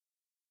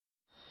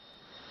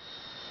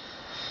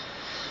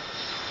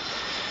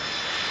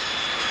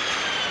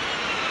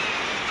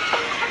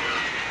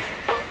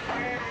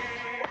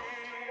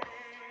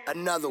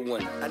another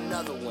one,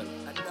 another one,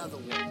 another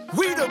one.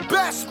 We the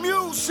best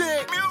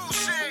music,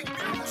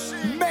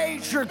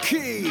 Major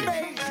Key,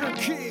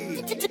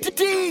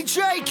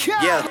 DJ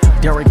Khaled. Yeah.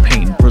 Derek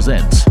Payne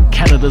presents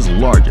Canada's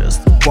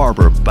largest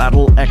barber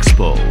battle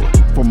expo.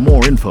 For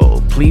more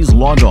info, please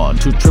log on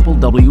to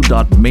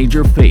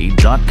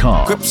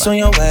www.majorfade.com. Grips on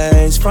your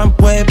waist, front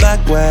way,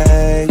 back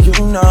way. You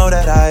know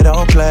that I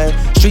don't play.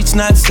 Streets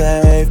not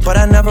safe, but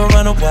I never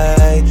run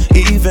away,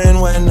 even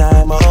when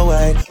I'm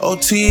away.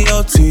 OT,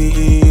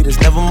 OT, there's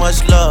never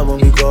much love when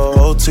we go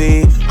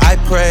OT. I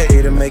pray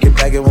to make it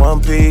back in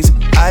one piece.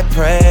 I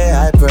pray,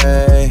 I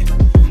pray.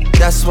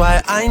 That's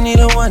why I need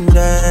a one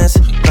dance.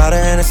 Got a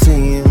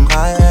Hennessy in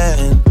my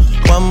hand.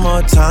 One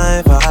more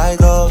time before I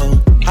go.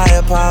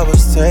 Higher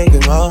powers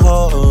taking a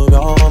hold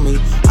on me.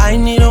 I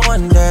need a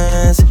one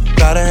dance.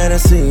 Got a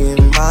Hennessy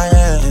in my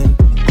hand.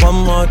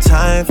 One more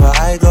time before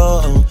I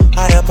go.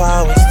 Higher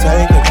powers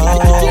taking a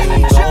hold on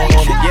me.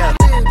 Yeah,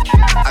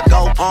 I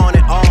go on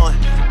and on.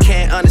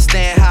 Can't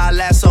understand how I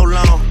last so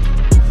long.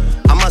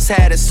 I must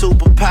have the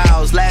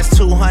superpowers. Last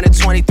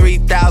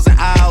 223,000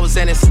 hours.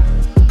 And it's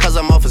cause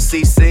I'm off of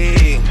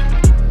CC.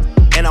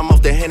 And I'm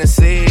off the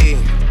Hennessy.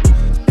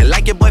 And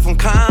like your boy from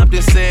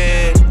Compton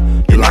said,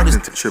 you know this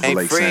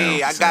ain't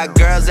free. I got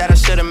girls that I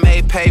should've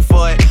made pay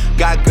for it.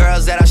 Got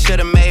girls that I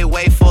should've made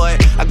wait for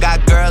it. I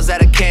got girls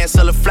that'll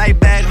cancel a flight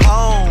back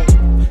home.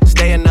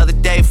 Stay another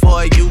day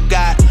for it. You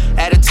got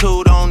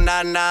attitude on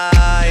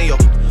 99, yo.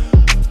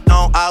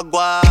 On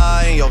agua,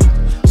 and yo.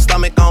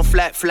 Stomach on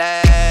flat,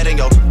 and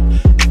yo.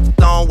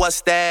 On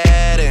what's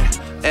that? And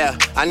yeah,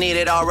 I need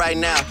it all right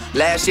now.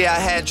 Last year I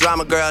had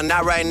drama, girl,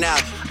 not right now.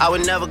 I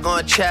would never go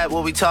and chat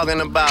what we talking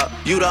about.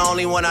 You the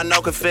only one I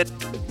know can fit.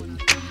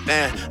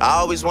 Man, I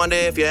always wonder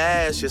if you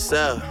ask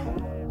yourself,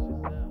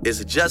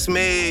 is it just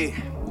me?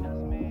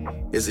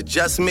 Is it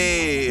just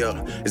me?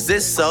 Or is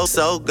this so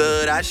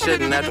good I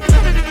shouldn't have to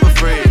for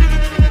free?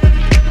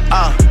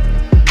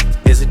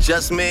 Is it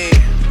just me?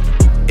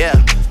 Yeah,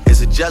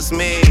 is it just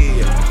me?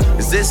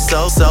 Is this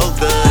so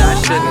good I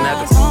shouldn't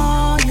have to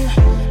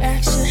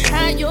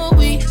how your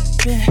week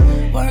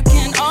been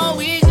working all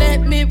week,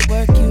 let me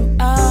work you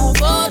out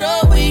for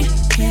the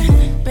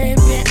weekend.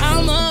 Baby,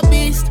 I'm a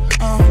beast,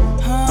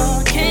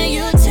 can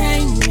you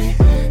tame me?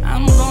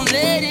 I'm gonna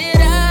let it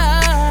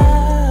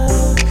out,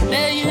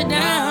 lay you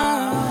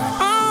down.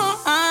 All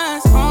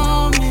eyes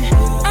on me,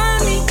 I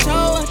need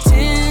your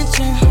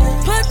attention.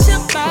 Put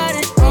your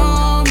body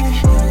on me,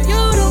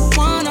 you the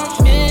one I'm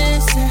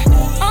missing.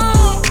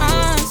 All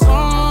eyes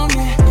on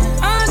me,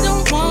 I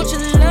don't want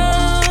your love.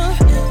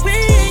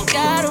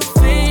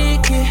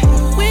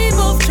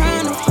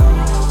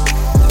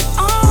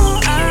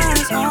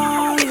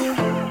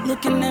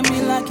 Looking at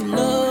me like you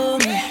love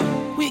me.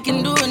 We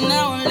can do it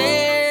now and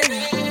later.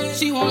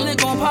 She won't let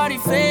go on party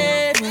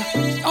favor.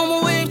 On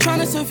my wave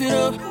tryna surf it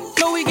up.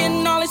 Know we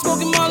getting all like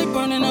smoking Molly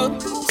burning up.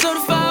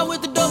 Certified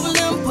with the double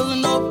M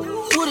pulling up.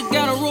 Would've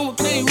got a room, a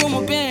clean room,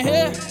 I been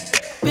here.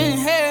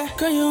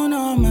 Girl, you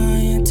know my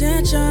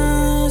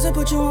intentions. I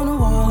put you on the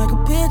wall like a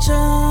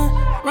picture.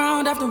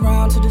 Round after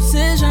round to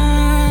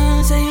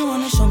decision. Say you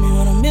wanna show me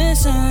what I'm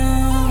missing.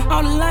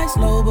 All the lights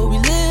low, but we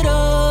lit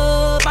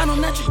up. I don't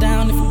let you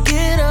down if we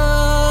get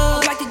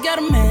up. Like you got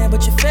a man,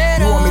 but you're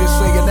fed up. You want me to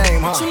say your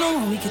name, huh? But you know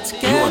when we get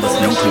together. You are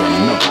listening to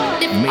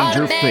another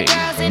Major Fade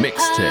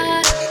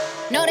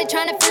mixtape. Know they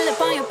tryna fill up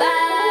on your body. I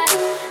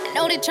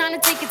know they tryna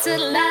take it to the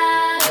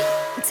lobby.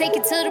 Take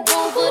it to the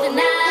room for the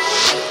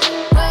night.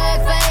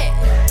 Work for it.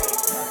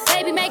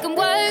 Baby, make them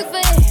work for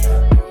it.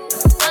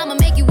 I'ma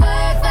make you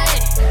work for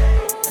it.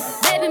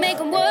 Baby, make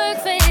them work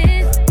for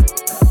it.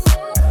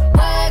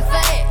 Work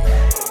for it.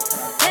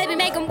 Baby,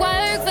 make them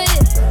work for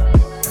it.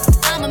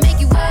 I'ma make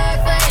you work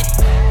for it.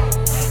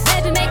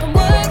 Baby, make them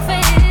work for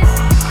it.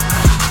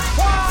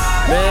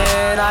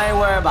 Man, I ain't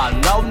worried about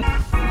no.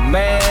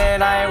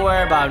 Man, I ain't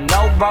worried about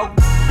no broke.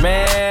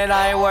 Man,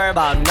 I ain't worried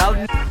about no.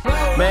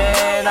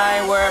 Man, I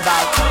ain't worried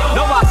about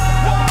nobody.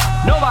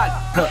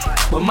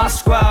 But my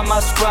squad.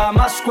 Nobody. But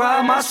my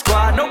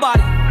squad.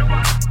 Nobody.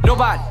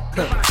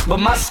 But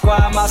my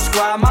squad.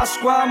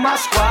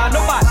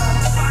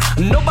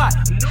 Nobody.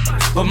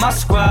 But my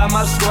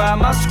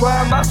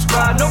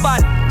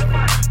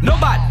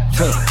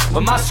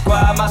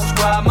squad.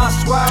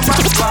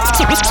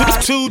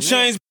 2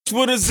 Chainz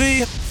with a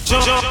Z.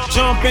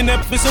 Jump in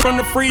that bitch from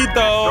the free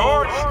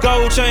throw.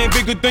 Gold chain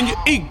bigger than your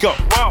ego.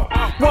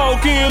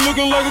 Walk in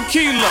looking like a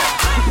kilo.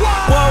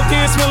 Walk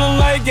in smelling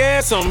like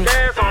gas on me.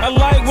 I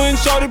like when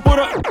shorty put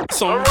a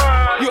on me.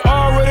 You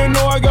already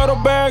know I got a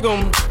bag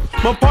on me.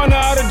 My partner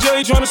out of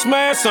jail tryna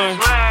smash something.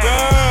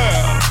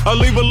 Yeah, I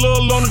leave a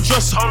little on the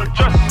dresser.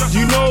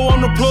 You know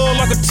I'm the plug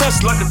like a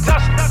Tesla.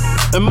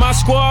 And my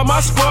squad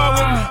with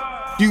me.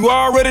 You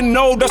already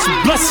know that's a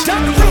blessing. Set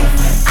the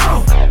roof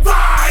on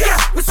fire.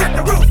 We set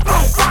the roof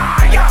on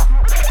fire.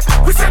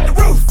 We set the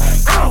roof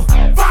on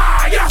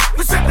fire.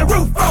 We set the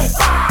roof on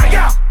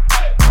fire.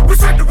 We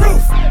set the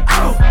roof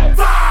on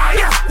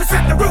fire. We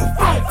set the roof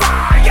on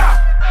fire.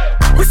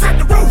 We set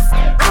the roof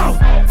on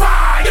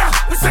fire.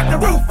 We set the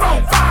roof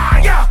on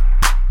fire.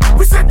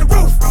 We set the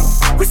roof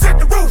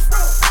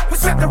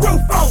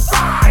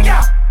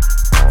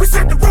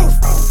set the roof.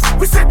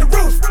 We set the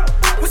roof.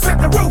 We set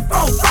the roof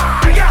on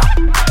fire.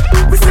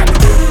 We set the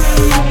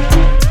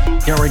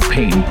roof. Eric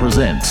Payne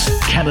presents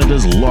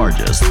Canada's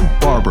largest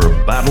Barber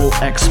Battle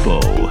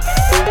Expo.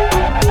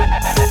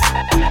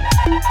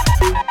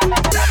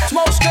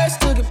 Smoke stress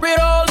to get rid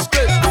of all the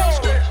stress.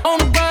 On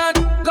the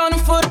grind, gunning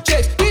for the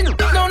checks. These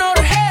niggas don't know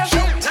the half.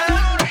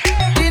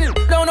 These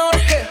niggas don't know the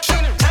half.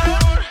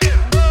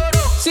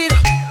 See the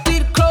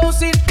clothes,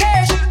 see the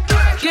cash.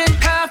 Getting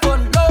high for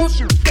the low.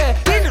 These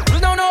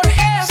niggas don't know the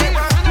half.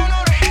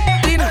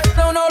 These niggas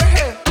don't know the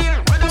half.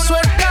 I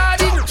swear to God,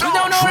 these niggas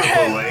don't know the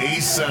half.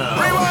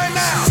 Rewind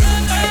now.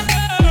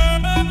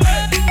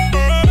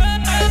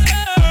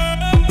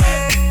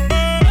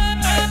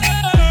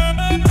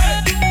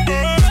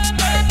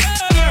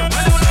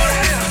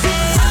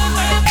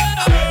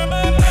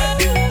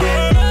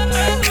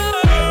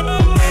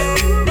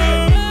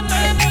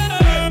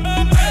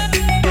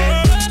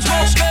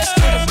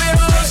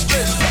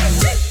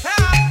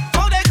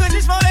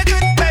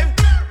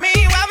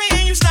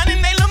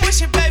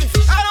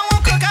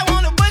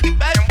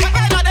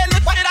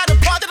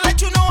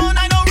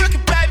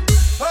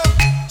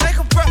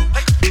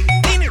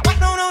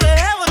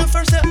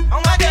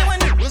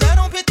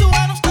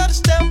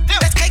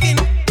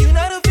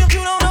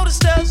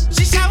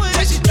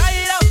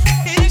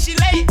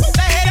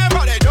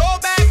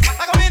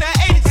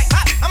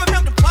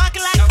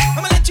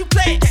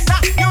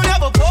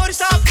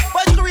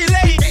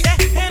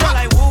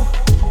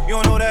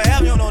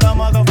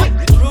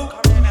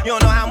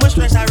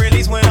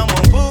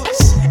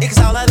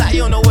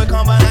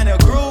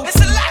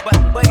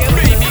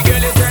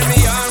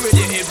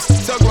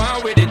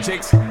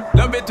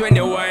 Love it when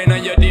you whine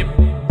and you dip.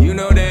 You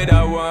know that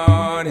I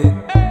want it.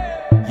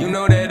 You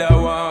know that I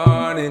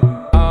want it.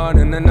 On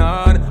and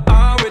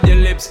on with your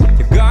lips.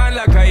 You're gone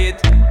like a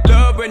hit.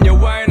 Love when you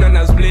whine and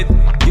I split.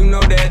 You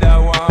know that I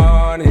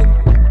want it.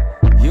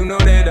 You know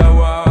that I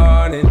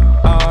want it.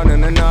 On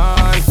and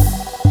on.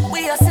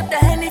 We all sip the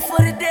Henny for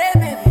the day,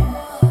 baby.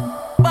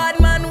 Bad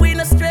man, we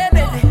no stray,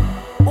 baby.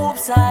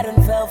 Oops, I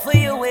done fell for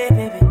your way,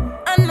 baby.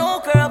 I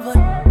know, girl, but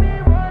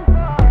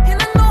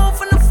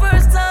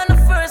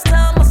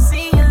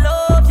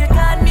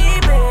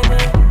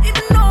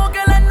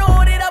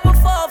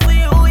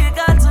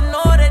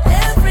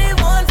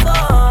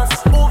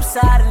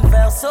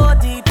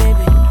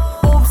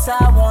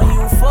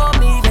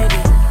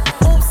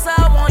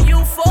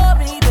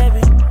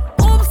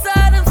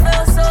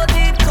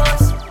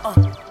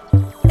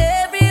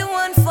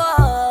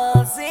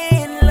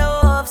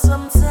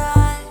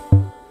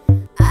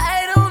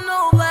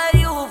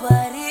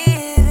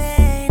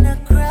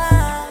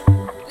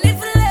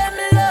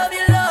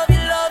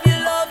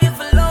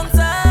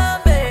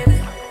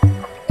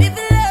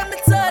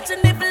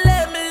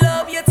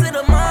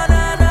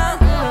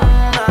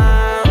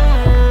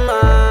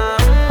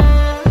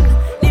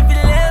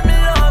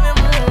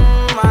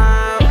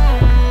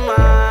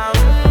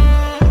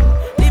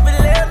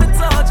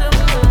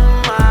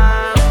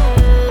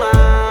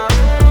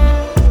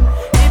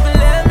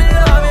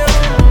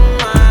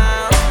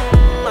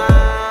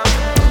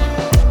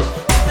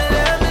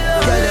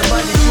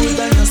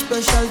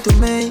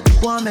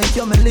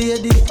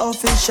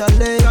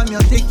officially, I'm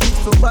your ticket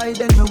for buy,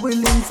 then me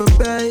willing for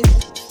pay.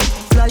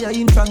 Fly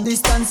in from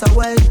distance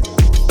away.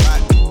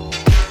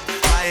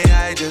 My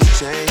eye just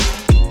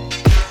changed.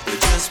 You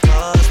just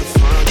paused the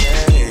front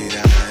gate.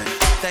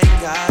 Thank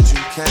God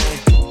you came.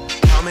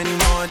 How many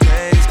more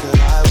days could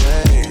I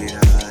wait?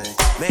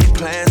 I made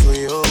plans with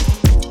you,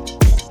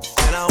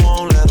 and I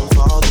won't let them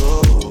fall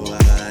through.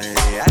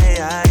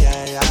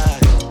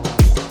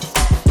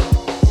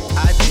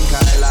 I think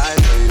I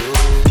lied for you.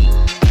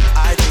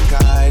 I think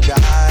I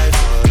died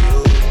for you.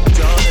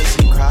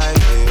 Jealousy cry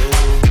for you.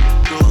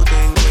 Do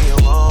things when you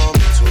want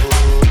me to.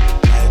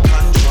 Like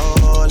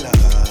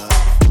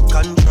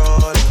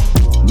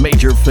controller.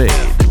 Major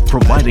Fade,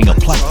 providing a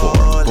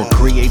platform for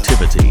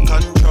creativity.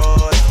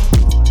 Controller.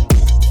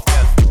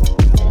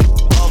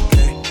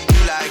 Okay,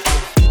 you like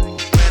it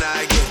when I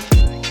get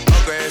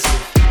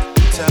aggressive.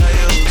 Tell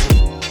you to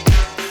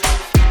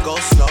go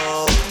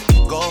slow,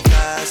 go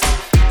fast.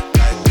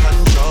 Like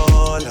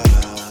controller.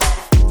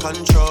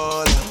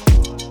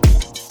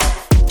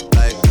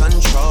 Like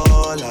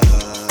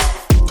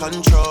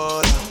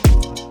controller.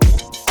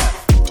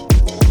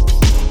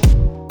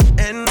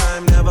 And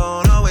I'm never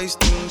on a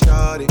wasting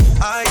shawty.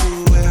 I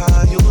do it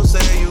how you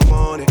say you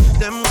want it.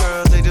 Them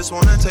girls, they just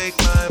wanna take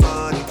my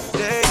money.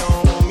 They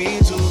don't want me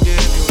to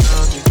give you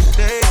nothing.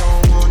 They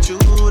don't want you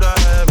to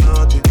have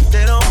nothing.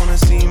 They don't wanna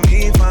see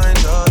me find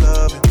your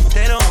loving.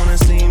 They don't wanna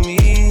see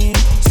me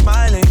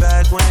smiling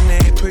back when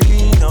they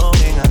pretty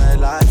knowing I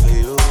lie for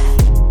you.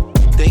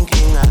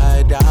 Thinking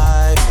I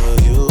die for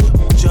you.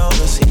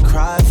 Jealousy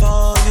cry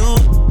for you.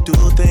 Do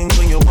things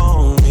when you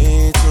want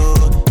me to.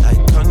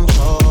 Like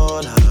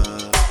controller.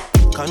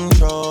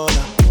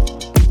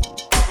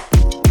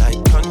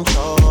 Like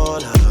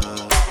controller.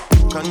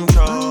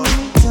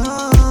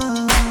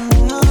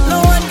 No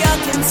one girl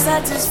can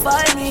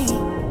satisfy me.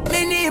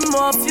 Me need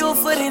more fuel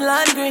for the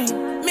land green.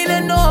 me no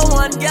know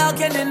one girl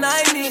can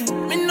deny me.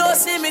 Me no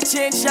see me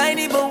change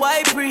shiny, but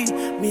why free?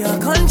 Me a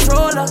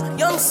controller,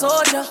 young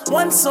soldier,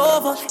 once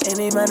over.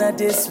 Any man at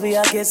this way,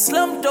 I get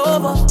slumped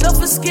over. Don't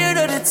be scared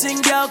of the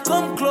thing, girl,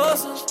 come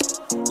closer.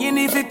 You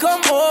need to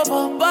come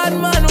over. Bad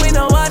man, we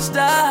no watch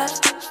that.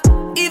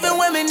 Even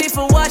when me need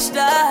to watch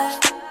that.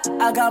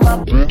 I got my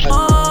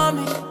on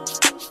me.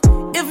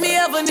 If me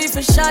ever need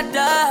to shot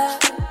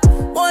that.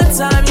 One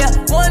time, yeah,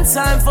 one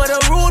time for the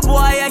rude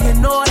boy, yeah, you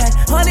know that.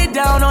 Honey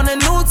down on a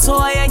new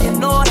toy, and you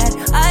know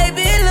that. I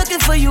been looking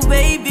for you,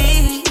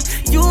 baby.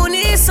 You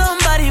need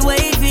somebody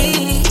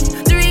wavy.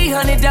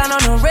 300 down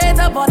on the red,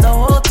 I bought the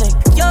whole thing.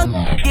 Young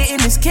getting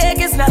this cake,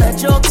 it's not a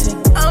joke thing.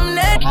 I'm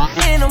that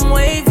and I'm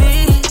wavy.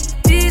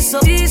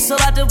 Diesel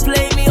out to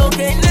play me,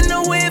 okay. In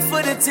the way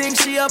for the thing,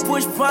 she a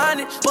push pon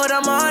it. But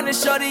I'm on it,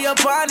 shorty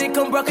up on it.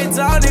 Come broke it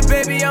down it,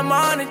 baby, I'm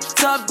on it.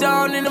 Top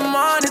down in the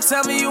morning,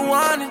 tell me you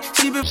want it.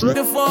 She been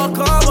looking for a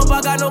come up, I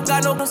got no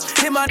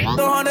hit my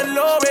on the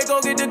low, they go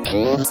get the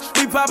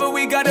we poppin',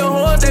 we got the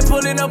hoes, they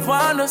pulling up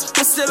on us.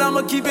 But still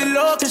I'ma keep it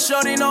low, cause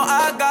shorty know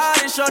I got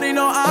it. Shorty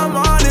know I'm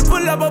on it,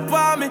 pull up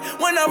upon me.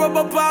 When I rub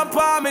up, I'm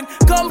palming.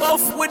 Come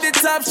off with the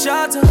top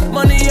shot,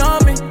 money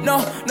on me.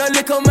 No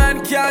little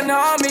man can't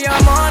harm me,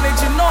 I'm on it.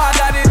 You know I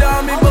got it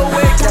on me, but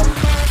wake up.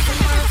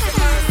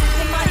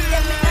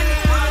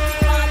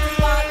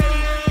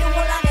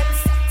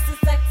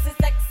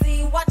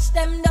 Watch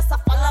them just a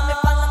follow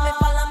me.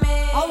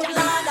 Oh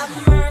Lord have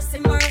mercy.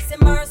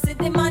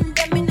 The man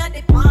them inna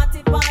the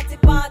party. The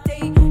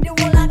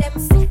whole of them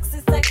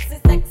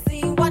sexy.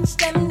 Watch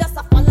them just a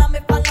follow me.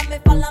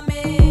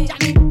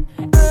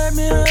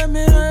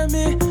 Hear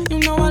me. You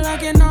know I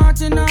like it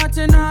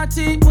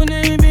naughty. When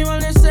you hear me,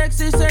 well it's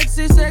sexy.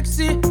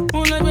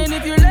 Only when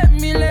if you let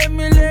me.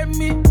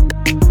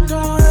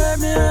 Don't hurt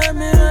me.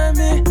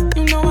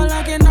 You know I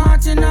like it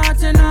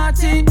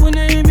naughty. When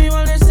you hear me,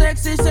 well it's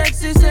sexy.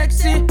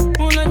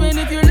 Only when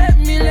if you let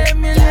me.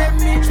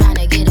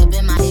 Tryna get up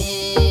in my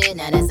head,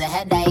 now that's a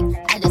headache.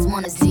 I just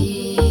wanna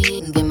see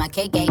and get my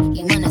cake.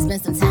 You wanna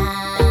spend some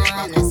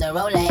time, that's a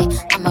role.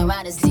 I'ma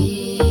ride a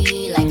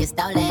Z like it's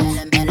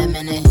stolen. Met him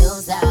in the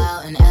hills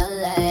out in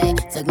LA.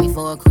 Took me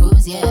for a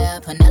cruise, yeah,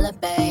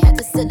 Penelope. Had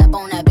to sit up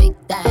on that big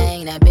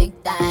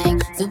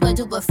thing. Super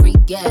duper freak,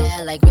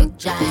 yeah, like Rick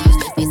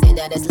James. They say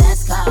that it's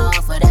last call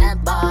for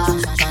that bar.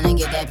 Tryna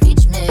get that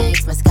peach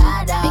mix,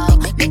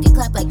 Moscato. Make it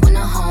clap like when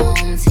the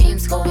home team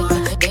score.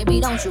 Baby,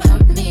 don't you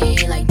hurt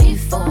me like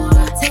before.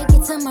 Take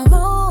it to my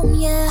room,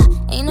 yeah.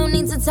 Ain't no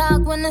need to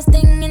talk when there's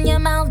thing in your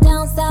mouth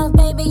down south,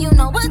 baby. You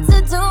know what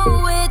to do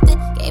with it.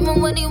 Gave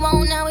him what he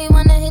want, now he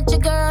wanna hit your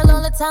girl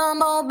all the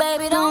time. Oh,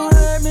 baby, don't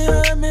hurt me.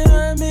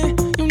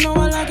 You know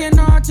I like it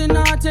naughty.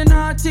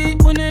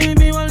 When you hear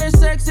me, well it's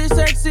sexy.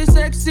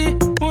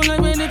 Only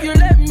when if you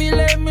let me.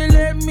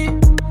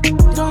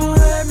 Don't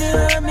hurt me.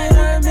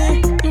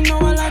 You know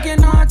I like it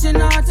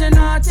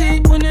naughty.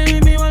 When you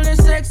hear me, well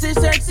it's sexy.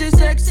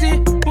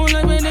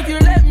 Only when if you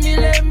let me.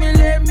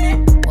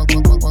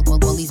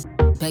 Well, these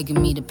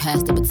begging me to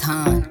pass the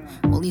baton.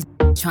 Well, these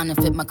trying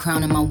to fit my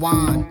crown in my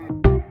wand.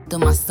 Till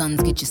my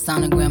sons get your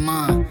sonogram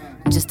on.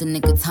 Just a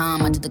nigga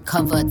time, I did the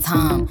cover of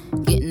Time.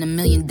 Getting $1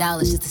 million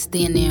just to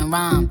stand there and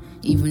rhyme.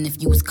 Even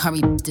if you was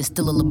Curry, there's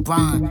still a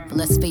LeBron. But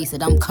let's face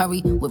it, I'm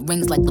Curry with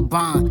rings like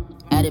LeBron.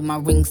 Added my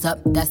rings up,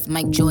 that's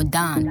Mike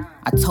Jordan.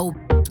 I told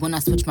when I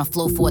switch my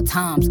flow 4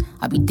 times,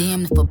 I'd be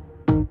damned if a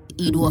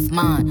eat off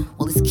mine.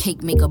 Well, this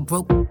cake make a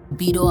broke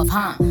beat off,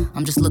 huh?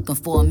 I'm just looking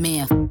for a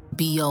man,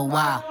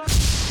 B.O.Y.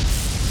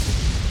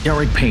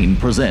 Derek Payne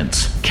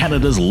presents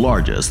Canada's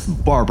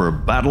largest barber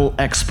battle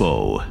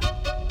expo.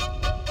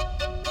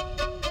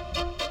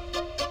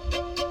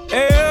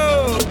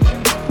 Ayo!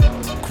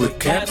 Quick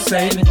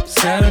capsizing,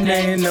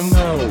 Saturday in the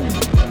morning.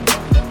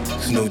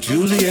 There's no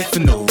Juliet for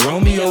no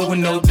Romeo with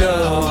no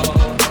dog.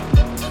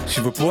 She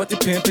report the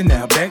pimpin',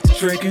 now back to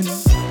trickin'.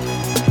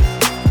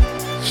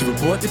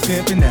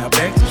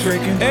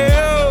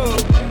 Ayo!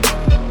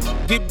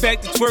 Get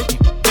back to twerking,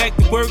 back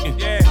to working.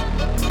 Yeah.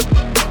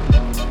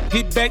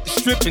 Get back to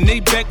stripping, they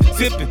back to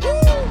tipping.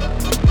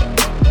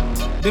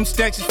 Them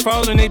stacks is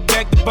falling, they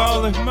back to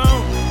ballin'. Come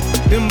on.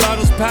 Them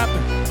bottles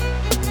poppin'.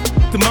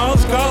 The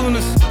mall's calling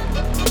us.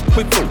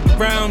 Quit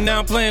around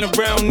now, playing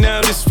around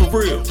now, this for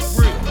real.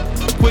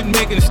 Quit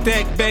making a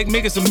stack back,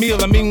 make us a meal.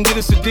 I mean, get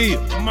us a deal.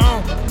 Come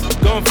on,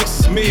 go and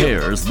fix us a meal.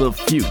 Here's the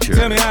future.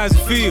 Tell me how does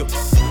it feel?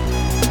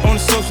 On the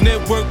social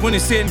network when they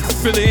said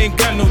really ain't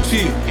got no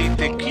chill. He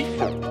think he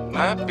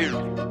my beauty,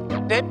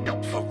 that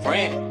for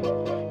rent.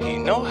 He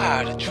know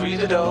how to treat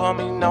it though, I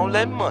mean, don't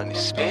let money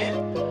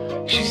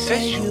spend. She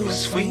said you a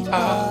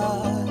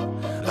sweetheart.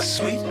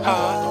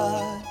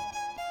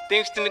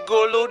 Things tend to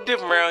go a little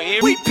different around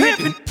here. We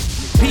pimpin'.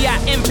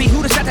 P.I.M.P.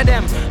 who the shot to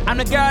them? I'm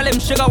the girl, them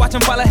sugar, watch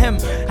them follow him.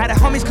 Had the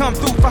homies come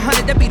through for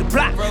 100, that be the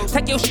block.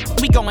 Take your shit,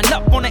 we going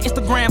up on the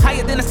Instagram,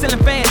 higher than a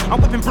ceiling fan.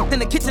 I'm whipping broke in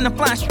the kitchen and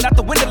flying shit out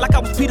the window like I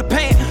was Peter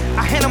Pan.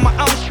 I handle my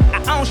own shit,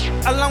 I own shit,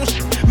 alone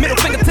shit. Middle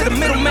finger to the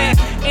middleman.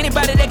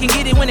 Anybody that can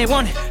get it when they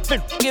want it.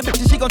 Give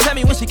bitch, she gon' tell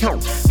me when she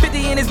come.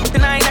 50 in this book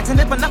and I ain't asking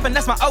it for nothing,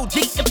 that's my OG.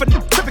 If a new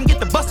trippin',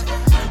 get the bust.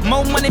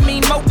 More money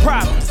mean more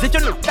problems. If you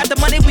got the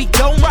money, we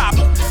gon' rob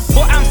 'em.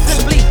 Boy, I'm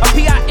simply a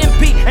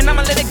PIMP, and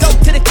I'ma let it go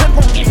to the clip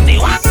on empty.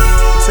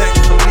 Take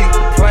it from me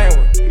to playing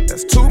with.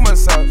 That's too much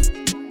sauce.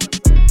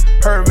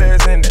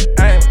 Hermes in the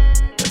aim.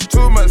 That's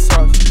too much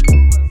sauce.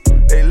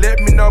 They let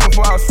me know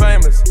before I was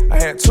famous. I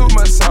had too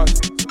much sauce.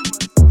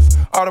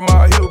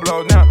 Audemars Hue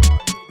blow now.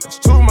 That's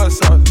too much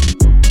sauce.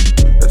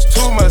 That's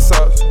too much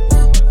sauce.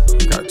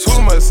 Got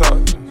too much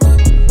sauce.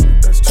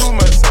 That's too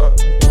much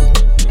sauce.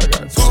 I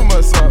got too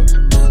much sauce.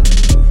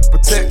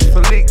 Protect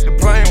Philippe, the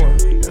plain one.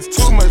 That's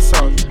too much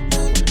sauce.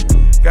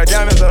 Got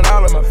diamonds on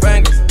all of my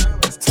fingers.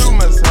 That's too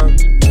much sauce.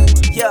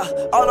 Yeah,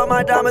 all of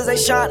my diamonds they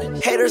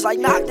shining. Haters like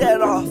knock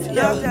that off.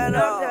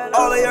 Yeah,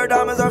 all of your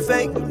diamonds are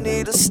fake. You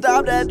need to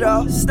stop that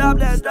dog. Stop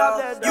that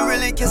dog. You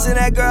really kissing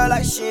that girl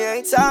like she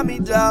ain't Tommy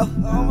dog.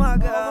 Oh my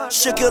God.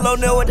 Shaquille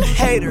O'Neal with the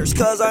haters,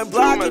 'cause I'm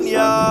blocking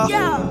y'all.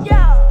 Yeah,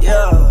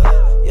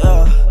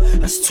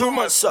 that's too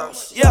much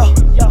sauce. Yeah,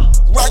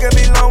 rockin'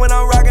 me low when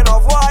I'm rockin'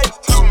 off white.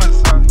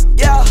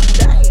 Yeah,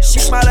 she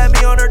smile at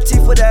me on her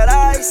teeth with that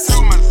ice.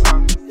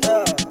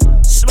 Yeah,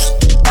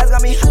 ass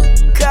got me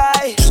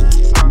high.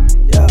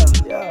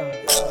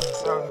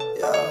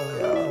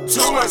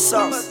 Too much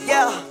sauce,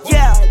 yeah.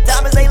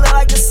 Diamonds they look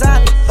like the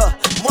sun,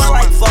 more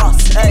like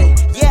Voss, hey,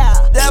 yeah.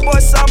 That boy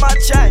saw my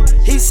chain,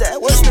 he said,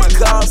 what's the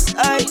cost,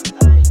 hey?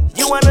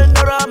 You wanna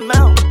know the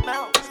amount?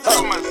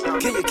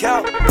 Can you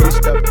count? Don't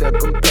stop that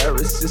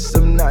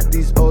comparison. Not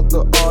these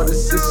other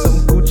artists. It's some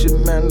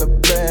Gucci man,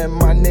 LeBlanc.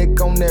 My neck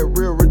on that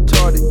real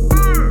retarded.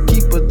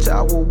 Keep a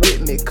towel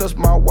with me, 'cause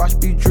my watch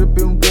be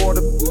dripping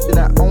water. And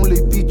I only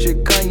feature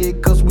Kanye,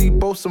 'cause we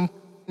both some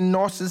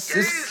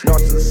narcissists.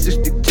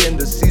 Narcissistic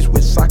tendencies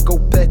with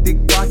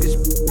psychopathic pockets.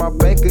 My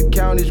bank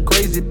account is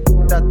crazy.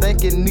 I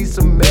think it needs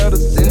some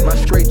medicine. My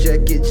straight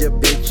jacket, your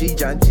Benji,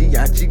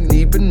 Janji,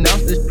 need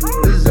pronounce this.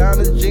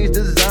 Designer jeans,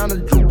 designer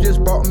Drew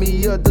just bought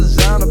me a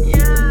designer.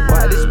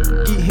 Why this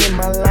keep hitting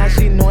my line?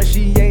 She knowin'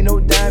 she ain't no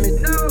diamond.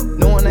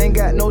 Knowin' I ain't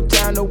got no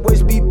time to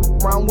waste. Be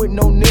around with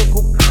no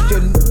nickel.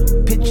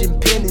 Just pitching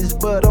pennies,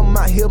 but I'm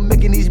out here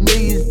making these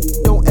millions.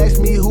 Don't ask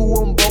me who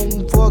I'm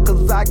voting for,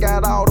 'cause I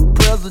got all the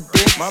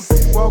presidents. My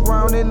bitch walk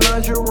around in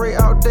lingerie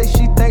all day.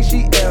 She thinks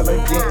she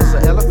elegant. It's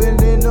an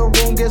elephant in the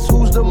room. Guess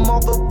who's the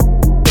mother?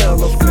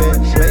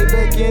 Elephant.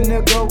 Maybach in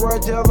the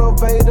garage,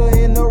 elevator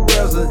in the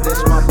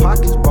residence. My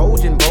pockets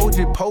bulging,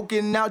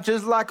 poking out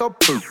just like a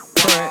poop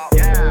print.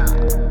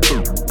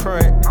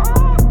 Print.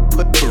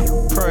 Put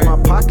print. My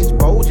pockets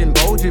bulging,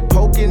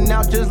 poking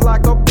out just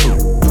like a poop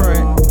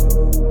print.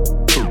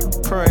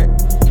 Print.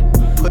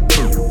 Put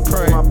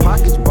print. My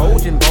pockets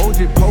bulging,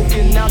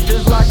 poking out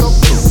just like a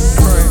poop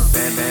print.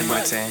 Bad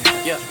boy 10.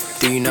 Yeah.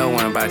 Do you know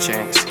one by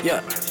chance? Yeah.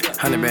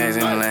 100 bags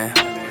in the land.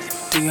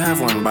 Do you have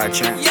one by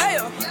chance?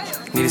 Yeah.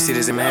 Need to see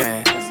this in my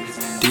hand.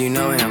 Do you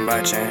know him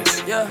by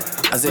chance? Yeah.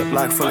 A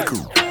Ziploc full of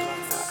coupe.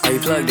 Are you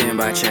plugged in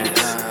by chance?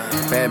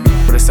 Bad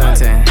bitch with a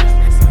suntan.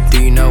 Do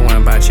you know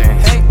one by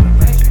chance?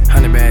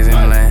 100 bags in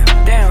the land.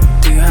 Damn.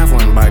 Do you have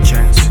one by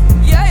chance?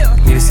 Yeah.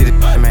 Need to see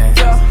this man.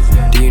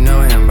 Do you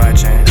know him by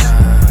chance?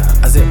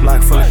 A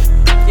Ziploc full of.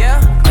 Yeah.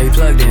 Are you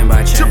plugged in by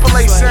chance? Triple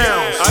A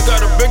sounds. I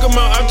got a big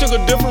amount. I took a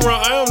different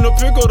route. I am the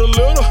pick of the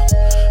little.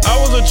 I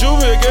was a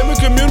juvie, it gave me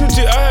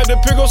community. I had to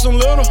pick up some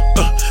little.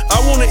 I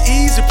want it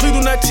easy, please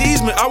do not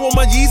tease me. I want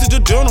my Yeezy to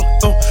dinner.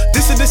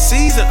 This is the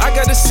season, I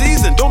got the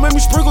season. Don't make me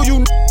sprinkle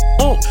you.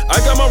 I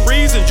got my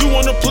reasons. You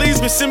wanna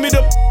please me? Send me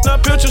the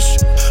pictures.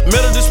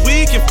 Met her this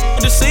week and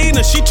this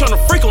evening. She tryna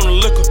freak on the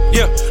liquor.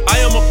 Yeah, I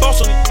am a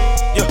boss on it.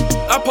 Yeah,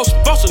 I post a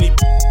boss on it.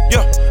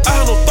 Yeah, I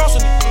have no thoughts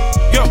on it.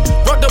 Yeah,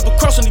 rocked up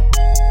across on it.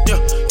 Yeah,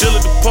 deal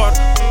at the party.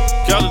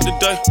 Y'all of the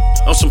day,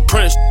 I'm some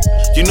Prince.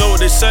 You know what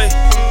they say?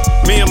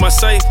 Me and my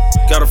safe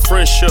got a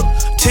friendship.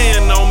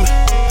 10 on me.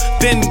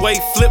 Been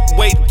weight, flip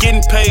weight,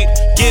 getting paid,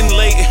 getting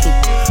late.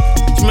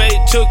 Made,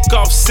 took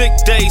off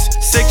 6 days,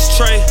 6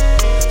 tray,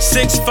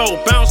 6-4,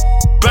 bounce,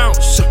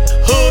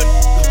 hood.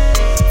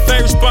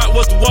 Favorite spot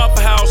was the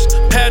Waffle House.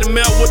 Patty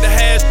melt with the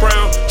hash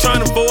brown.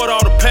 Trying to avoid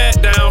all the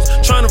pat downs,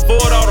 trying to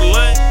avoid all the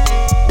lane.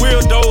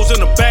 Weirdos in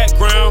the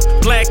background,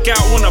 black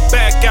out when I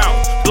back out.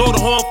 Blow the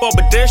horn for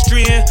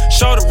pedestrian,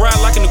 show the ride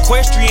like an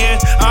equestrian.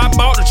 I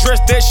bought the dress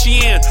that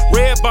she in,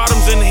 red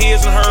bottoms in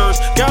his and hers.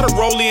 Got a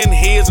rollie in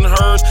his and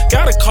hers,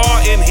 got a car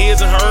in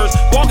his and hers.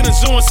 Walking the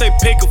zoo and say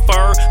pick a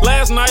fur.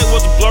 Last night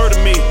was a blur to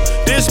me.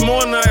 This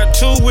morning I got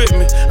 2 with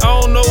me.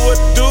 I don't know what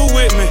to do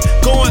with me.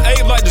 Going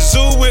ape like the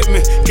zoo with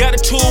me. Got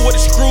a tool with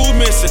a screw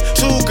missing.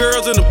 2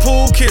 girls in the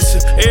pool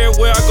kissing.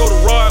 Everywhere I go to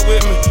ride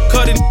with me.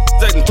 Cutting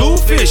acting blue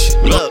fish.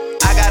 Look,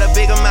 I got a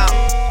big amount.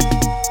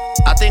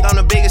 I think I'm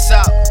the biggest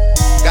out.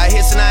 Got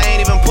hits and I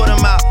ain't even put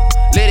them out.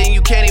 Lit and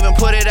you can't even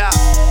put it out.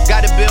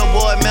 Got the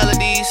Billboard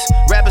melodies.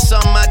 Rapping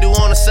something I do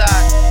on the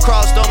side.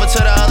 Crossed over to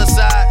the other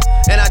side.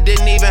 And I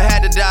didn't even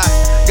have to die.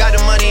 Got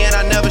the money and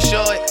I never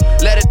show it.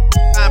 Let it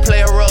play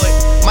heroic.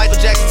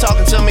 Michael Jackson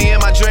talking to me in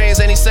my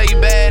dreams, and he say you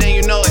bad and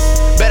you know it.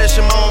 Better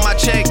Shimon my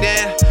check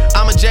then.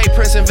 I'm a J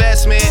Prince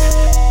investment.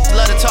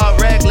 Love to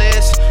talk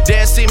reckless.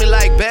 Dad see me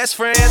like best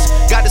friends.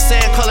 Got the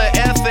same color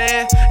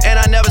FN, and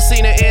I never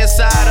seen the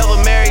inside of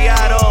a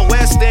Marriott or a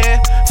West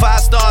End. 5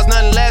 stars,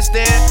 nothing less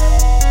than.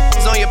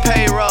 It's on your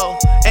payroll,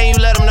 and you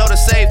let them know the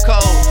safe code.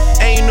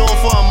 And you knew him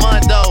for a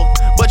month though,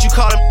 but you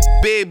call him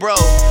big bro.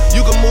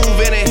 You can move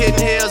in and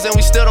hitting hills, and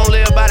we still don't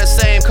live by the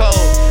same code.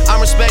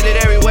 I'm respected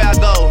everywhere I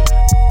go.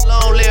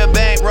 Long live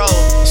bankroll.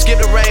 Skip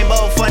the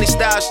rainbow, funny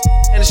style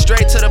and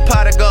straight to the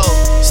pot of gold.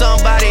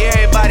 Somebody,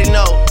 everybody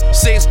know.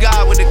 6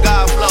 God with the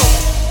God flow.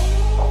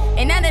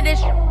 Ain't none of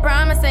this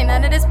promise, ain't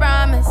none of this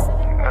promise.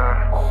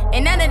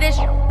 Ain't none of this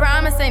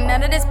promise, ain't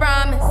none of this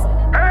promise.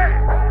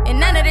 Ain't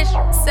none of this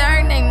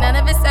certain, ain't none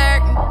of it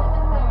certain.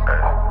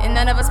 And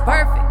none of us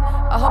perfect.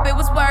 I hope it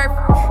was worth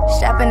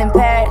shopping in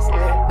Paris.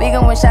 We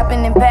gon'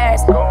 shopping in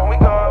Paris.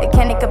 They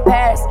can't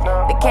compare us.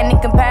 They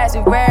can't compare us.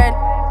 We rare.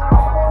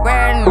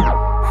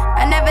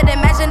 I never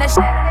imagined that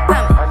shit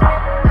coming.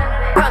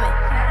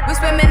 We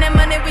spending that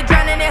money, we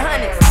drowning in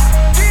hundreds.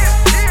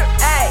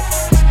 Hey,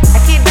 I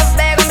keep the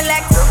bag on me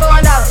like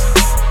 $4.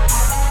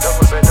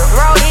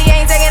 Roll, he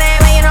ain't taking that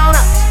when you don't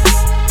know.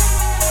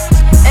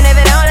 And if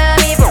it don't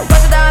love me,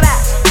 what's it all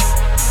about?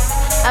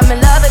 I'm in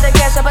love with the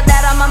cash, I put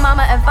that on my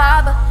mama and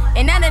father.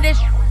 Ain't none of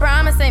this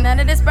promise, ain't none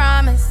of this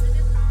promise.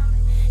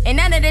 Ain't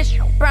none of this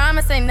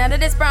promise, ain't none of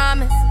this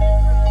promise.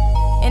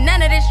 Ain't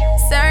none of this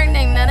certain,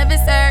 ain't none of it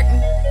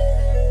certain.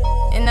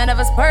 And none of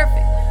us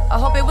perfect. I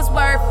hope it was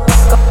worth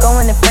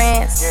going to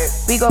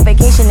France. We go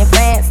vacation in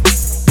France.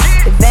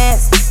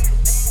 Advance.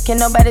 Can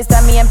nobody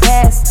stop me? I'm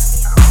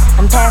past.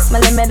 I'm past my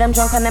limit. I'm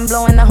drunk and I'm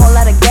blowing a whole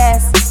lot of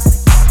gas.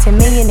 10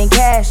 million in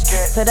cash.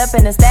 Put up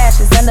in the stash.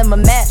 It's under my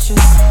mattress.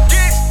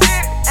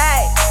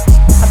 Ay,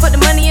 I put the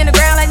money in the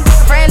ground like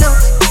brand new.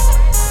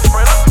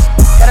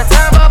 Got a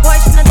turbo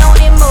Porsche and I don't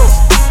even move.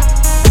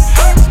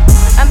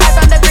 I'm back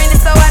on the green.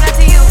 It's so hard not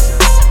to use.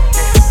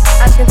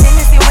 I'm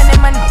continuously winning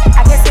money.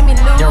 I can't see me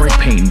lose. Garrett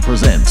Payne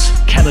presents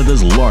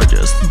Canada's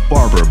largest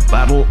Barber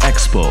Battle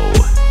Expo.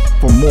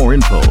 For more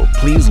info,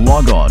 please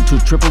log on to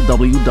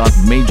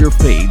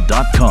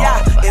www.majorfade.com.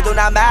 Yeah, it do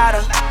not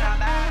matter.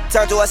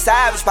 Turn to a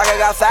savage, pocket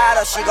got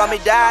fatter. She got me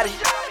daddy.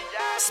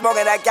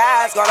 Smoking that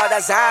gas, got all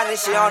that Zany.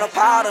 She on a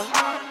powder.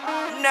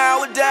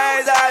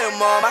 Nowadays I am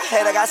on my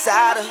head, I got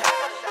sadder.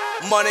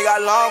 Money got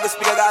longer,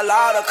 speaker got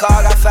louder,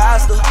 car got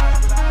faster.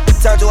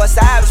 Turn to a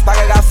savage,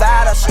 pocket got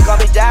fatter. She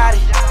got me daddy.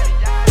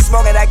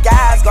 Smoking that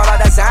gas, got all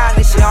that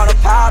Zany. She on a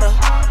powder.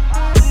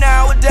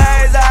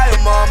 Nowadays I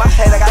am on my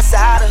head, I got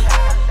sadder.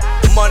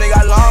 Money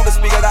got longer,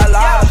 speaker got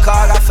louder,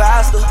 car got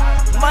faster.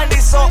 Money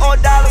so on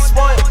dollar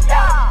spoiled.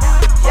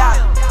 Yeah,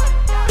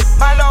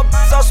 my little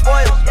so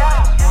spoiled.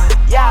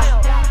 Yeah,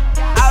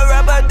 I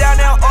rub her down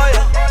in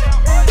oil.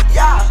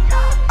 Yeah,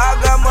 I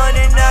got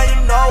money now,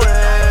 you know it.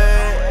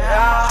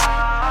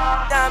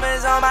 Yeah,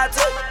 diamonds on my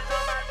tip.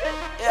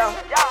 Yeah,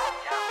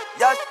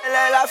 y'all shit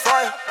like la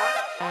foil.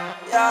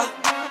 Yeah,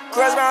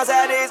 Chris Brown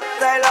said these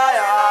they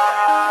loyal.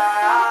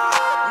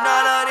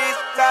 None of these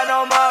got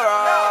no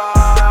moral.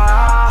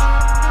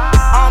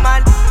 On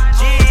my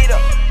Jeter.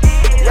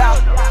 Yeah,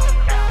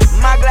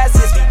 my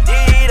glasses be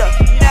Dita.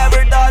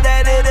 Never thought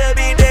that it'd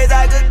be days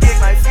I could kick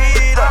my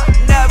feet up.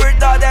 Never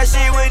thought that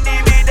she would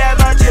need me that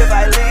much if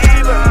I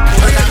leave her.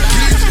 I got the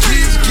keys.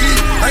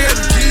 I got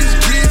the keys.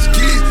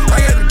 I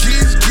got the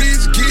keys.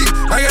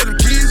 I got the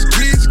keys.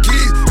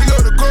 We go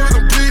to court,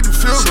 I'm plead the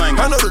fifth. I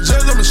know the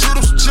judge, I'ma shoot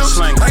him some chips.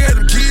 I got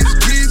the keys.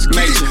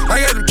 I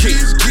got the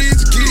keys.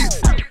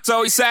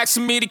 So he's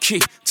asking me the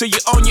key. Till you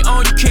own your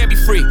own, you can't be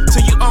free.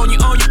 Till you own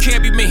your own, you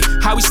can't be me.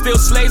 How we still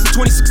slaves in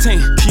 2016.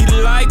 Keep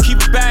the light,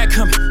 keep it bag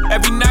coming.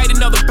 Every night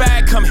another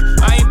bag coming.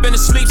 I ain't been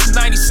asleep since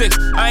 96.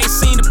 I ain't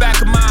seen the back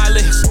of my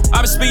eyelids.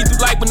 I've been speeding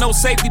through life with no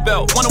safety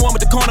belt. 101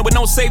 with the corner with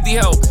no safety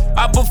help.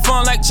 I put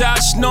fun like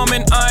Josh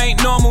Norman. I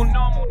ain't normal.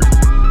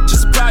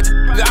 Just a project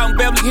out in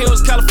Beverly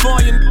Hills,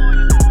 California.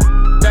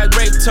 That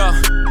rape talk.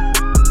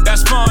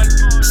 That's fun.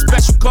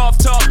 Special golf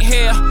talk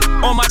here.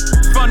 On my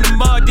from the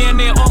mud, down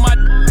there on my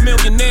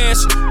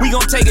millionaires. We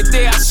gon' take it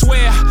there, I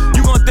swear.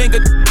 You gon' think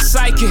of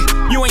psychic.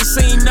 You ain't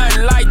seen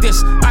nothing like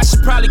this. I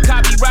should probably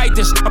copyright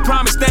this. I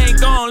promise they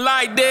ain't gon'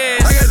 like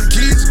this. I got the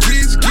keys.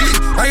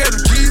 I got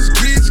the keys.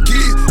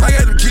 I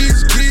got the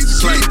keys.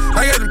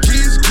 I got the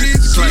keys.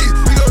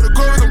 We go to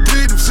court, I'm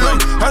plead the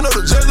fifth. I know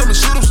the judge, I'ma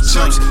shoot him some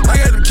chips. I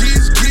got the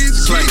keys.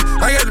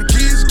 I got the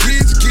keys.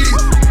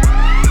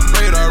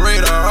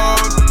 Radar,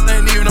 oh,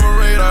 ain't even on my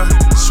radar.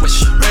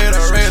 Swish.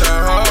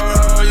 Radar,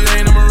 oh, you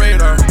ain't on my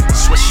radar.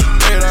 Swish.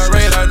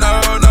 Radar,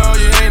 no,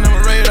 you ain't on my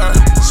radar.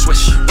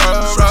 Swish.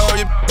 Oh,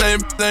 you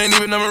ain't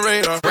even on my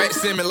radar. Rat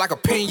send me like a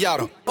pin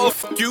Pinata. Oh,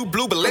 fuck you,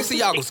 blue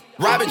Balenciagos.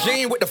 Robin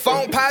Jean with the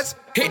phone pots.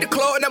 Hit the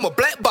club and them a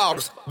black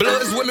bottles.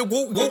 Blood is women,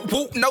 whoop, whoop,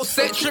 whoop. No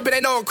set tripping,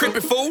 they know I'm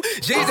crippin' fool.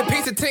 G's a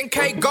piece of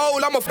 10K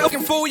gold, I'm a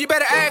fucking fool, you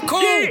better act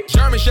cool. Yeah.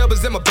 German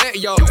Shepherds in my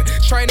backyard.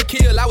 Train to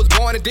kill, I was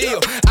born to deal.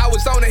 I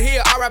was on the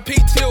hill, R.I.P.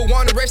 Till,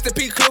 wanna rest in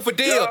peace, Clifford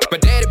Deal. My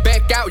daddy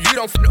back out, you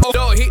don't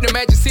dog, hit the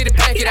Magic City,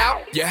 pack it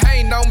out. You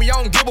hatin' on me,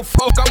 I don't give a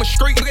fuck, I'm a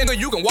street nigga,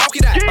 you can walk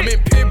it out. I'm in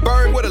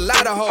Pittsburgh with a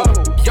lot of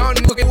hoes. Young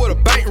nigga with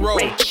a bankroll.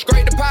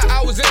 Straight the pot,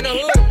 I was in the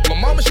hood.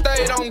 My mama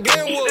stayed on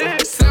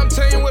Glenwood.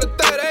 17 with a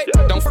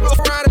 38. Don't fuck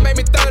around and make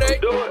me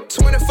 38.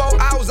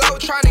 24 hours, I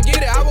was trying to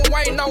get it. I was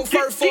waiting on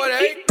first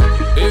 48.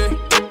 Yeah.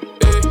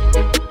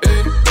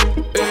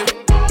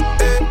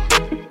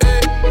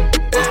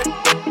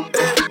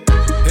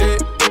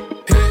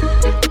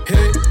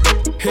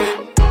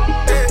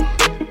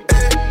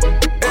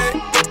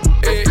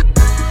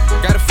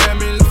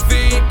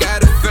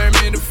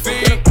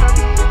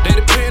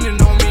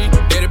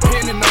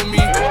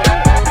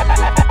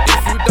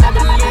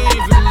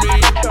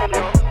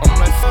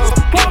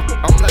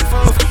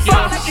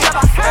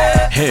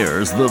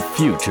 Here's the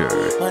future.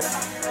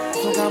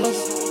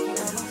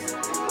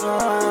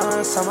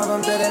 Some of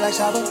them dirty like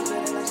Shabba.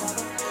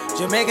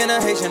 Jamaican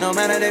or Haitian, no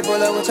matter, they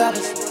pull up with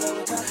choppers.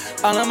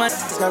 All of my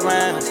got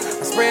rounds.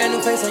 I spray a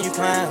new face on you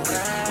clowns.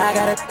 I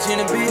got a in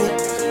the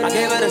beat. I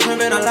gave her the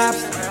shrimp and a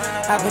lobster.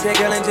 I put that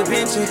girl in Da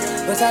Vinci.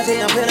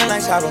 Versace, I'm feeling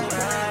like Shabba.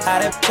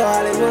 I that to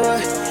Hollywood,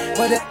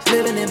 but that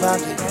living in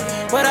Boston.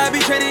 But I be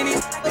trading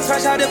these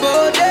fresh out the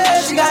boat, yeah.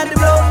 She got the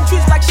blow,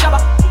 trees like Shabba.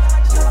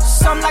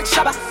 Some like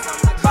Shabba.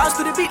 Bounce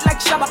to the beat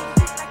like Shabba.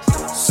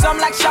 Some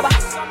like Shabba.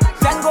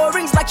 Tango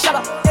rings like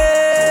Shabba.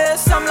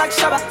 Some like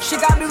Shabba. She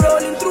got me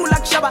rolling through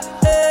like Shabba.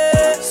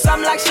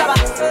 Some like Shabba.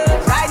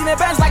 Riding the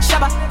Benz like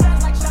Shabba.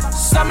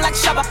 Some like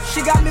Shabba.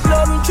 She got me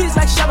blowing trees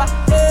like Shabba.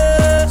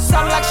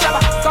 Some like Shabba.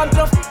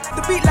 Control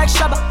the beat like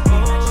Shabba.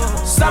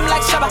 Some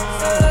like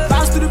Shabba.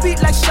 Bounce to the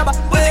beat like Shabba.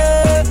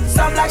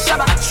 Some like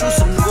Shabba. I chew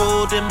some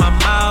gold in my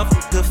mouth.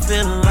 Good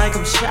feeling like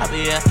I'm Shabba,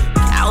 yeah.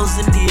 Cows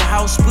in the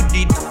house, put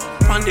the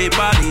on their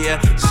body, yeah.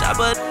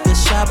 Shabba, the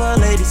Shabba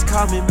ladies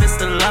call me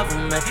Mr.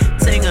 Loverman.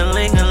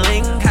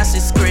 Ting-a-ling-a-ling, how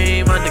she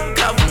scream under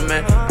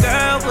government.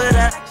 Girl with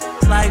that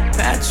like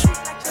Patrick.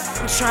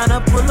 I'm tryna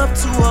pull up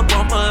to a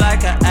bumper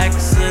like an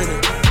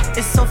accident.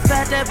 It's so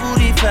fat, that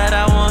booty fat,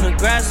 I wanna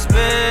grasp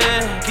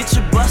it. Get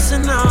you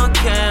bustin' on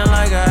can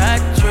like an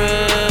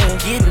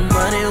actress. Getting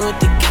money with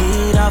the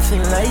kid off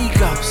in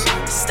Lagos.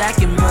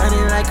 Stacking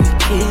money like we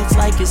kids,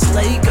 like it's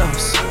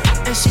Legos.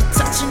 And she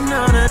touching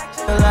on it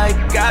like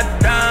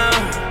goddamn.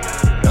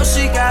 No,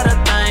 she got a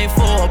thing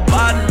for a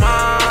bottom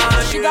man.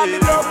 She got me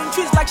blowing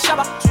trees like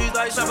Shabba.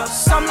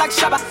 Some like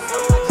Shabba.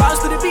 Bounce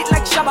to the beat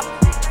like Shabba.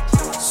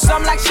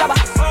 Some like Shabba.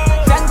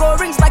 Tango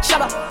rings like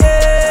Shabba.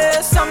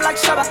 Some like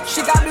Shabba.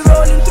 She got me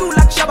rolling through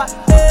like Shabba.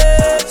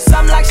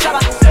 Some like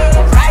Shabba.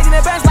 Riding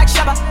the Benz like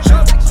Shabba.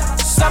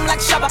 Some like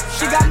Shabba.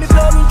 She got me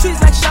blowing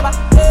trees like Shabba.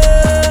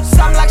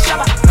 Some like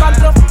Shabba.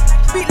 Control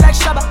beat like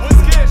Shabba.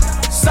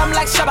 Some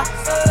like Shabba.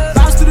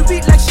 Bounce to the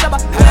beat like Shabba.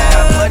 I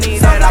have money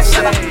that I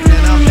saved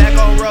and I'm back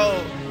on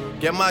road.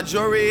 Get my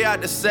jewelry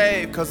out the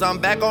safe, cause I'm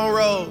back on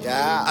road.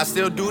 Yeah. I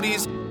still do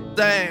these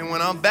things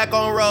when I'm back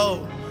on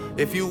road.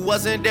 If you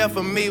wasn't there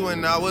for me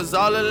when I was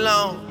all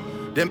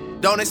alone, then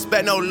don't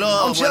expect no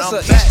love. I'm just a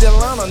East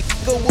Atlanta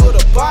nigga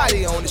with a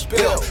body on his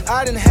belt.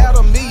 I done had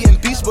a million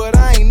beats, but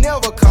I ain't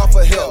never called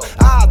for help.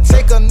 I'll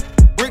take a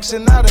bricks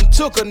and I done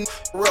took a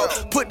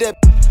rope. Put that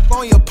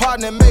on your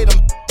partner, made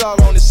him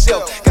all on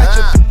himself. Got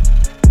your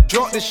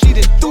drunk that she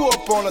done threw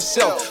up on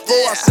herself.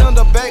 Before I send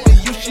her back to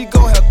you, she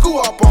gon' have goo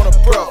up on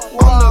her bro.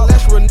 I'm the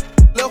last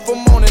left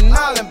I'm on an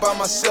island by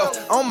myself.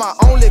 I'm my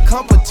only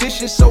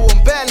competition, so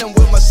I'm battling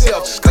with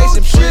myself.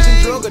 Facing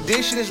prison, drug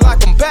addiction, it's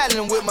like I'm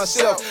battling with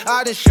myself.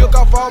 I done shook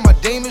off all my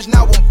demons,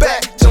 now I'm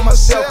back to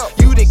myself.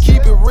 You didn't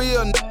keep it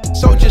real,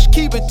 so just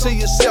keep it to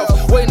yourself.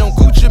 Waiting on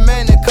Gucci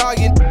Man to call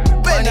you,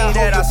 money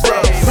that I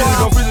say.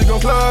 We just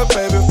gon' club,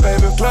 baby,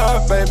 baby,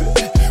 club, baby.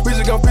 We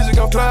just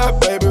gon' club,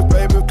 baby,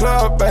 baby,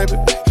 club, baby.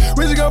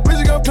 We just gon'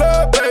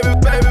 club, baby,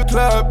 baby,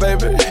 club,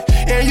 baby.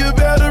 And you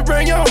better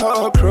bring your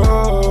whole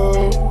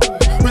crew.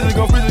 We just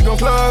gon'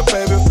 club,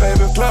 baby,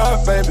 baby,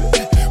 club, baby.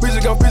 We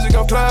just gon'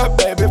 club,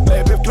 baby,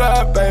 baby,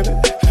 club, baby.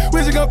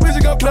 We just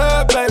gon'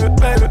 club, baby,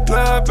 baby,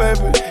 club,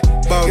 baby.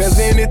 Cause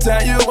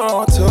anytime you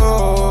want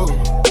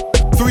to.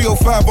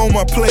 305 on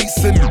my place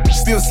and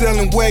still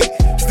selling weight.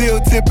 Still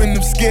tipping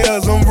them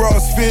scales on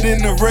Ross,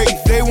 fitting the rate.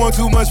 They want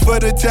too much for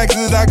the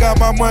taxes, I got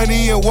my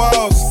money in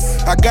walls.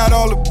 I got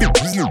all the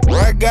bitches,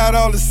 I got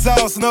all the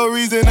sauce, no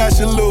reason I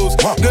should lose.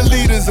 The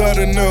leaders of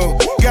the new,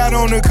 got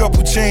on a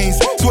couple chains,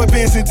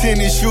 sweatpants and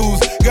tennis shoes.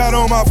 Got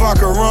on my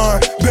vodka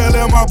run, Bell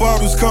Air my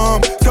bottles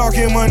come.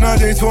 Talking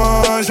Menage a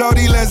Trois,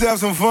 shawty let's have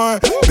some fun.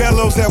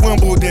 Bellows at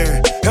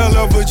Wimbledon, hell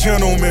of a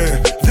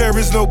gentleman. There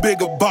is no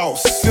bigger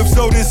boss, if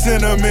so this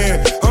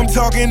cinnamon. I'm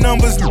talking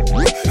numbers,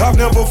 I've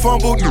never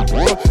fumbled.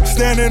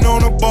 Standing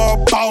on the bar,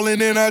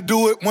 ballin' and I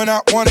do it when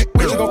I want it.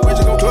 We just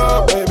gon'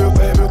 club, baby,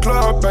 baby,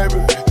 club, baby.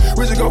 We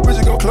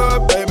go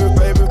club, baby,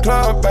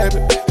 club, baby.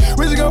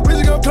 We should go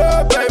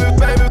club,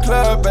 baby,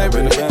 club, baby.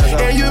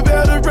 And you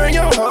better bring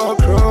your whole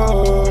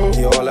crew. We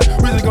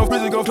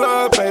should go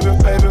club, baby,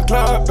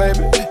 club, baby.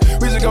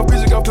 We should go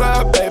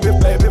club, baby,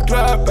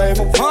 club,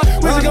 baby.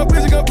 We should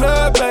go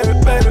club, baby,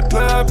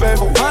 club,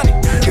 baby.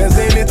 Cause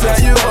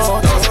anytime you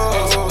want,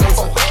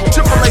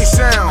 Triple A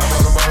sound.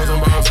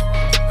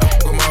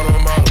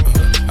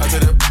 I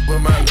did it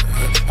with my,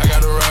 I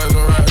got the rise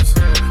and rise.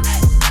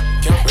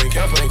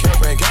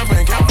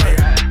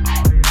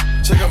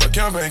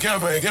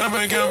 Campaign. Check out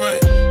my campaign.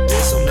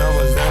 Did some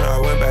numbers, then I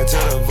went back to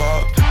the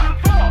vault.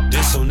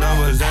 Did some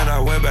numbers, then I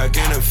went back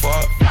in and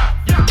fought.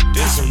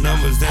 Did some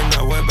numbers, then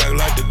I went back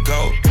like the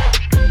GOAT.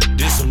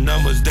 Did some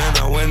numbers, then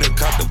I went and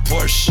caught the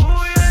Porsche.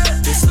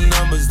 Did some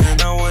numbers,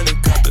 then I went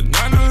and caught the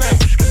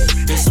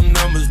 911. Did some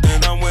numbers,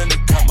 then I went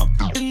and caught my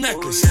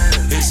necklace.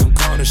 Hit some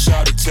corner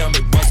shot to tell me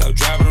once I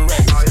driving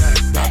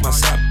reckless. Lock my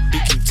side, you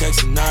keep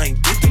texting, I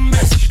ain't get the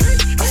message.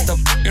 I stop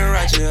fucking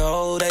right your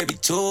hoe, they be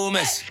too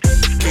messy.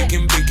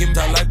 Kicking big games,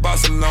 I like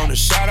Barcelona,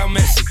 shout out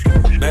Messi.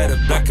 Better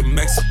black and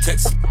Mexican,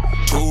 Texas,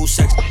 too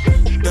sexy.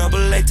 Double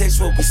latex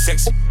will be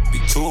sexy, be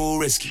too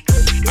risky.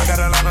 I got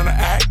a lot on the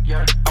act,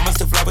 I must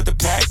have fly with the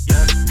pack.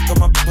 Got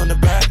my on the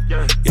back,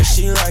 yeah,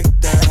 she like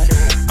that.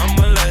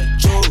 I'ma let it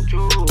choose,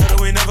 tell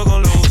her we never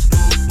gon' lose.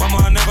 Mama,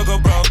 I never go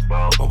broke,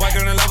 my white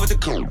girl in love with the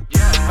cool.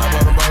 I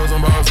bought them bottles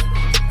on bottles,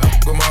 I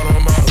put them all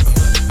on bottles.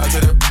 I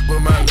did it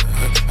with my,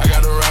 I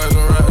got the rise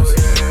on rise.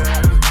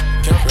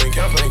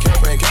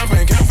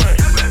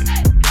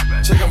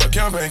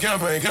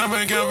 Campaign. Check out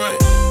my campaign.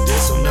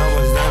 Did some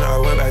numbers, then I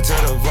went back to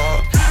the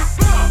vault.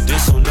 Did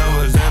some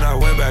numbers, then I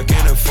went back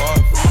in and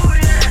fought.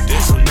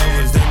 Did some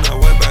numbers, then I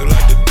went back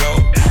like the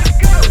GOAT.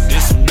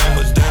 Did some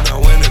numbers, then I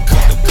went and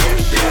cut the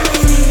coach.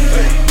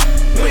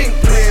 We ain't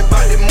playing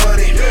by the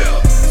money.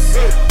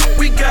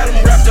 We got him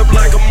wrapped up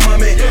like a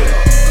mummy.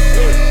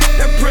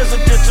 That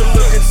presidential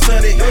looking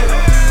sunny.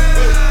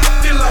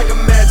 Feel like a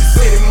Magic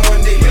City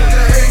Monday.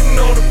 Hating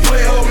on the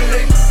play, holding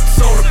they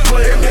on the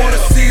play. Wanna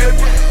see it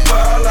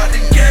fall out the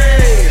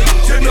game.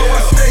 You know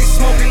I stay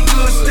smoking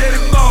good,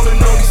 steady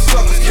ballin' on these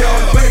suckers.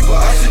 Counting paper,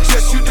 I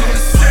suggest you do the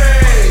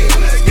same.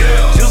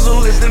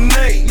 Jizzle is the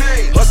name,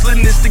 hustlin'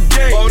 is the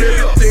game. Bought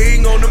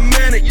everything on the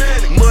manic,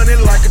 money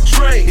like a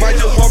train. Might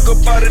just walk up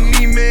out of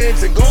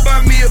Neiman's and go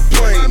buy me a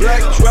plane.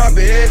 Black drop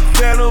head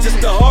phantom, just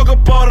to hog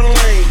up all the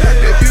lane.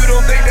 If you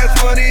don't think that's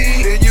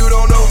funny, then you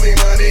don't know me,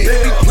 honey. They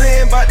be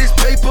playing by this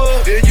paper,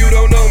 then you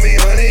don't know me,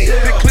 honey.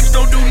 The clips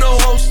don't do no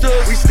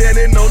holsters, we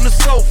standing on the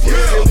sofa,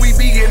 and we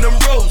be in them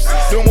roasts,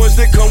 the ones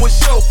that come with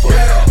chauffeur.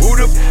 Who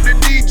the the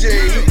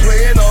DJ? He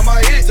playing all my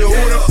hits, and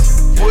who the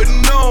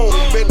putting on?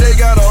 Bet they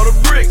got all the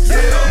bricks.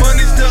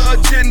 Money's the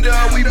agenda,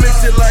 we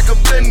mix it like a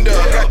blender.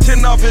 Got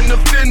 10 off in the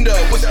fender,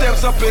 with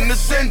stamps up in the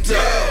center.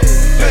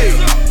 Hey,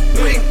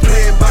 we ain't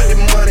playing by the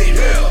money.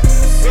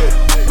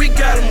 We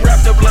got him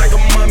wrapped up like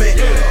a mummy.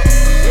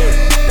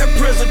 That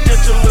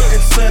presidential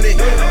looking sunny.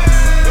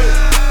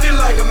 Feel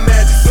like a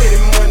Magic City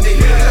Monday.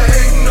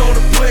 Hating on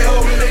the play,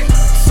 holding they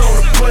on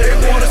the play.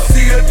 Wanna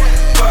see it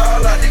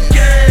fall out the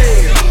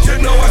game.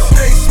 You know I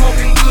stay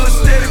smoking good,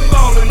 steady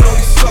ballin' on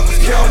these suckers.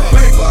 Counting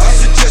paper, I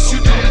suggest you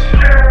do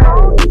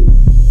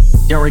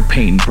the Eric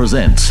Payne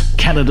presents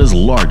Canada's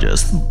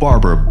largest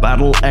barber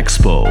battle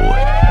expo.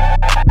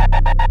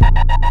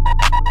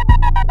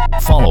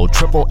 Follow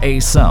Triple A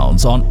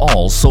Sounds on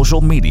all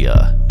social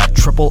media at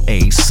Triple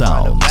A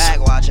Sounds. Bag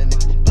watching,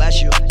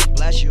 bless you.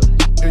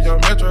 If your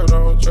metro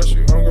don't trust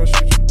you, I'm gonna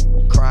shoot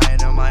you.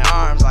 Crying in my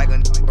arms like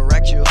a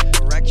wreck you.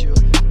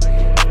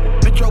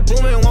 Metro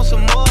Boomin want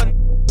some more.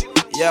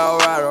 Yeah,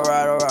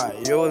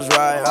 alright. You was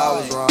right, I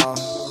was wrong.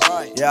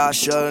 Yeah, I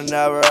should've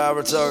never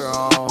ever took her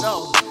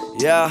home.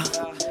 Yeah,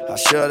 I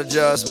should've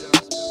just.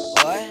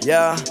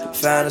 Yeah,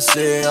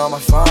 fantasy on my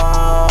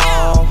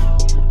phone.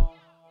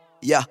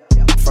 Yeah,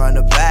 from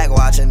the back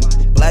watching,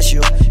 bless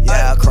you.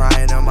 Yeah,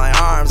 crying in my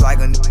arms like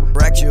a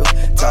wrecked you.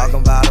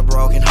 Talking about a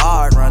broken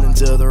heart, running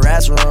to the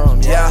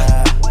restroom.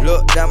 Yeah,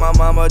 looked at my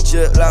mama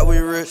just like we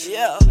rich.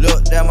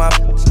 Looked at my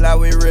like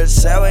we rich.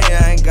 Said we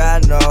ain't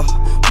got no.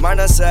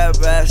 Murder said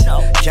best.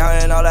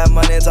 Counting all that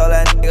money, told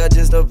that nigga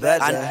just to bet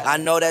that. I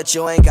know that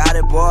you ain't got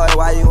it, boy.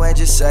 Why you ain't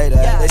just say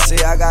that? They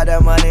see I got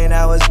that money, and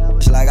that was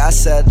like I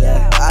said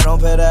that. I don't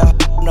pay that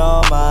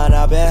no mind,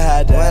 I been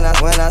had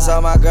that. When I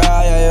saw my girl,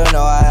 yeah, you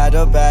know I had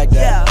to back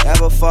that. And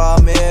before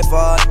me,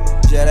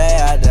 yeah, they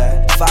had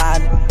that.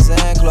 5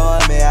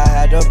 including me, I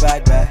had to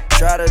back that.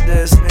 Try to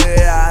diss me,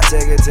 I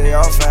take it to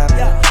your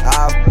family.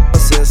 I f*** a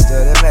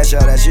sister, then make sure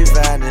that she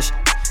vanished.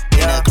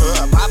 In the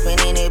club, poppin'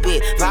 in that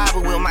bit,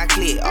 vibing with my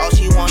clique. All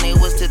she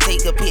wanted was to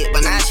take a pic,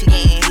 but now she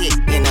getting hit.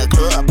 In the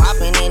club,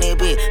 poppin' in that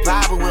bit,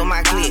 vibing with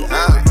my clique.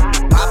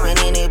 Poppin'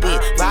 in that bit,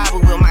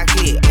 vibing with my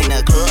clique. In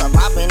the club,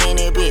 poppin' in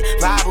that bit,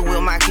 vibing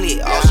with my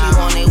clique. All she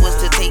wanted was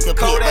to take a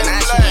pic, but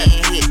now she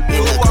getting hit.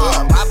 In the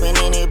club, poppin'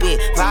 in that bit,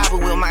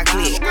 vibing with my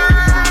clique.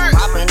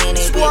 Poppin' in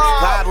that bit,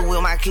 vibing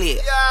with my clique.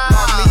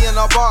 Lock me in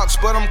a box,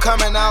 but I'm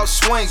coming out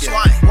swinging.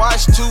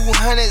 Watch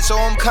 200, so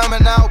I'm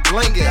coming out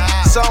blinging.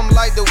 Something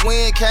like the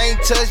wind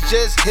can't touch,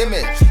 just hit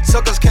me.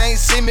 Suckers can't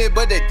see me,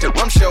 but they do,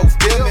 I'm sure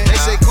feel me. They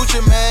say Gucci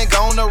man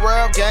gone the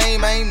rap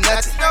game, ain't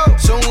nothing.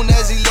 Soon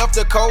as he left,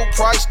 the cold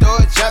price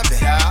start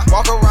jumping.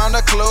 Walk around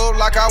the club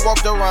like I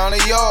walked around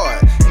the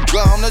yard.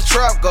 Girl, I'm the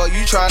trap girl,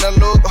 you tryna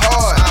look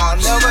hard. I'll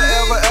never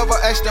ever ever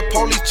ask the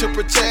police to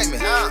protect me.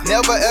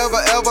 Never ever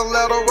ever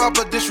let a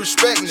rapper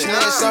disrespect me. Man,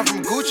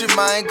 something from Gucci,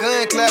 mine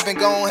gun clapping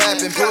gon'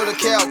 happen. Pull the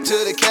cap to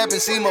the cap and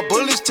see my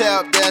bullets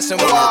tap dancing.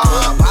 Wow.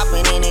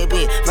 Popping in that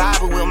bit,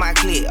 vibing with my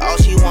clique. All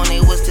she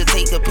wanted was to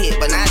take a pic,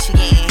 but now she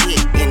getting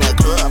hit in the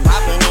club.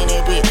 Popping in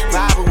that bit,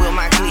 vibing with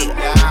my clique.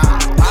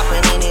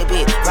 Popping in that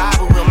bit,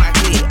 vibing with my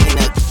clique.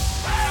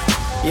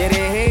 Yeah,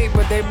 they hate,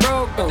 but they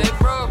broke though.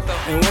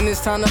 And when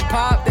it's time to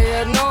pop, they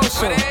had no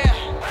show.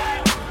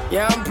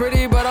 Yeah, I'm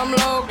pretty, but I'm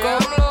loco.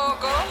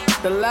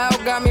 The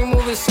loud got me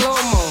moving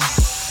slow-mo.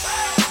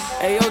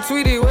 Hey, yo,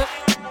 Tweety, what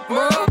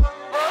bro?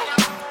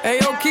 Hey,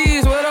 yo,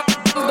 Keys, what up,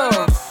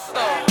 though?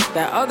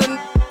 That other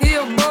he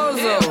a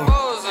bozo.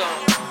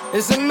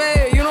 It's a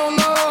mayor, you don't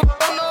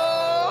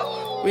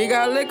know? We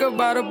got liquor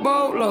by the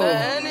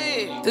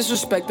boatload.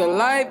 Disrespect the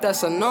life,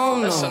 that's a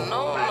no-no.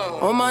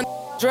 On my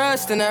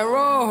dressed in that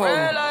rojo.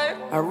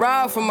 I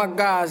ride for my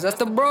guys, that's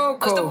the bro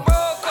code.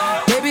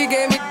 Baby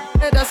gave me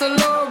that's a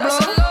low blow.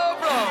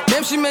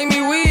 Damn, she make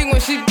me weak when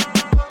she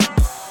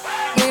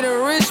need a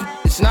rich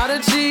bitch, not a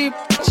cheap.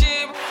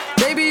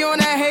 Baby on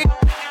that hate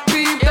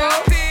beef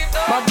though.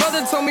 My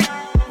brother told me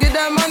get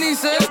that money,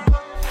 sis.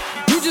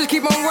 You just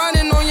keep on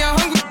running on your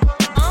hungry.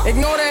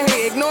 Ignore the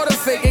hate, ignore the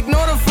fake,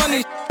 ignore the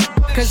funny.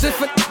 Cause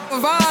if it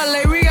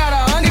violate, we got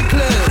 100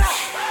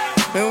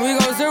 clips. And we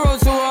go 0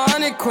 to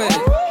 100 quid.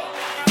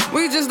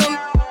 We just don't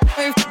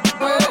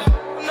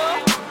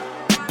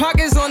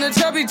pockets on the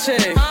chubby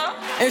chick.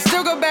 And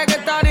still go back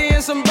a thotty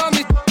and some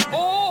bummy.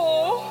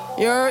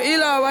 Yo,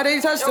 Eli, why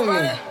they testing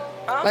me?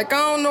 Like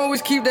I don't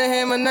always keep the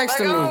hammer next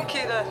to me.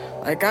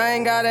 Like I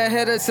ain't got a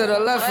header to the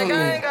left of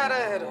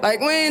me. Like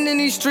we ain't in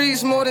these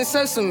streets more than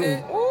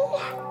sesame.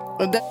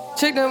 But that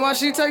chick, then why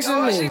she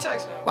texting me?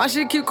 Why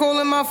she keep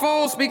calling my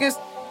phone, speaking?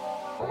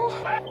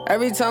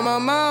 Every time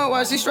I'm out,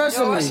 why she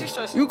stressing me?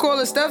 You call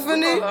her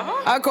Stephanie,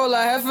 I call her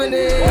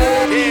Heffany.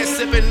 Yeah,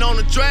 sipping on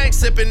the drink,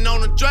 sipping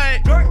on the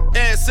drink.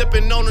 Yeah,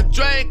 sipping on the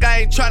drink,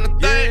 I ain't tryna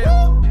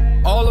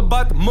think. All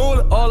about the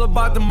moolah, all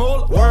about the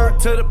moolah. Word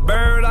to the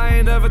bird, I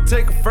ain't ever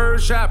take a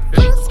first shot.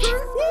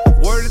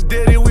 Word to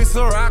Diddy, we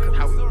still rockin'.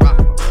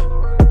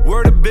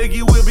 Word to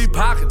Biggie, we'll be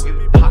pockin'.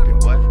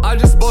 I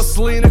just bought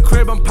Selena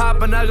crib, I'm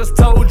poppin'. I just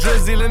told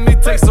Drizzy, let me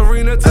take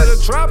Serena to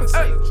the tropics.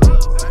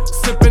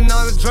 Sippin'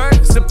 on the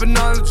drink, sippin'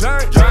 on the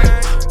drink,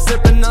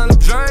 sippin' on the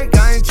drink,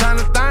 I ain't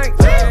tryna think.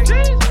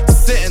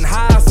 Sitting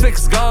high,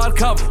 6 guard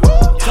cover.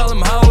 Tell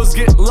them hoes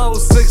get low,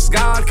 6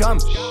 guard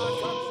coming.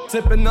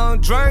 Sippin' on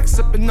the drink,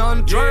 sippin' on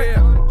the drink,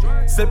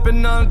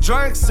 sippin' on the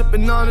drink,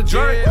 sippin' on the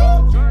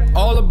drink.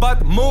 All about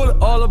the moolah,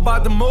 all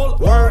about the moolah.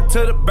 Word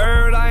to the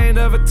bird, I ain't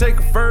ever take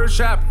a first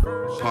shot.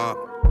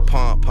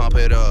 Pump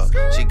it up.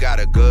 She got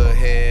a good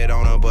head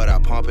on her, but I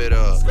pump it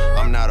up.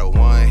 I'm not a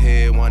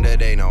one-hit wonder,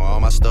 they know all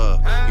my stuff.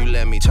 You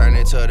let me turn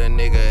into the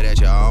nigga that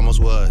you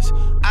almost was.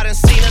 I done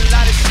seen a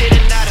lot of shit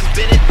and I done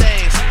been in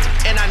things.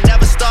 And I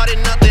never started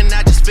nothing,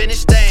 I just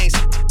finished things.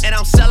 And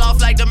I'm sell off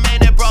like the man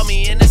that brought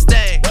me in this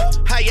thing.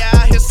 How you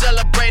out here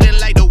celebrating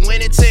like the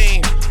winning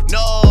team?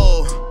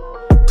 No,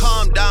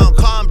 calm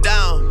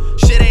down.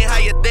 Shit ain't how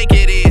you think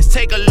it is,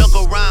 take a look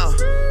around.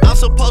 I'm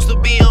supposed to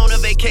be on a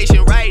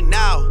vacation right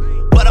now,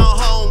 but I'm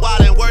home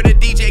wildin', word to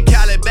DJ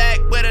Khaled, back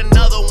with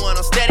another one.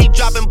 I'm steady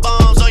dropping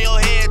bombs on your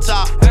head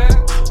top.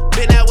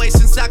 Been that way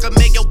since I could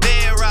make your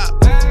bed rock.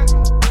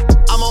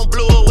 I'm on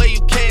blue where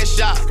you can't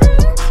shop.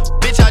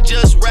 Bitch, I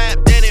just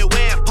rapped and it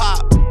went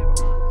pop.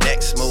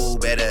 Next move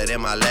better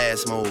than my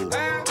last move.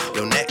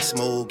 Your next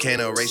move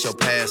can't erase your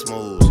past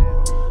moves.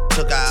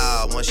 Took her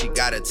out when she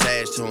got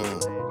attached to him.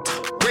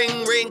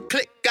 Ring, ring,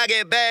 click, I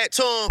get back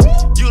to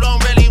him. You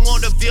don't really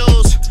want the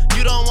views.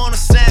 You don't want a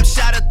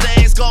snapshot of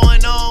things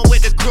going on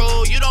with the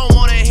crew. You don't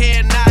wanna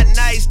hear not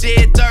nice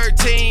did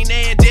 13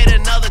 and did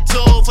another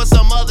 2 for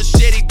some other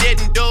shit he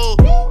didn't do.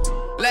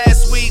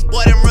 Last week,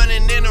 boy, them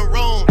running in the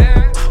room.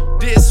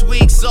 This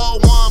week,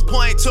 sold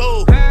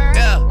 1.2.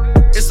 Yeah,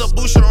 it's a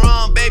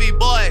Boucheron, baby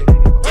boy.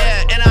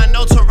 Yeah, and I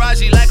know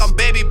Taraji like I'm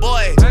baby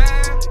boy.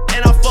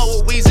 And I fuck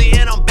with Weezy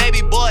and I'm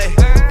baby boy.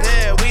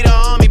 Yeah, we the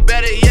army,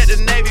 better yet the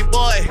Navy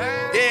boy.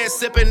 Yeah,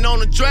 sippin' on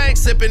the drink,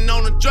 sippin'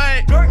 on the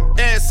drink.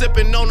 Yeah,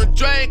 sippin' on the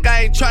drink,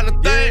 I ain't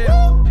tryna think.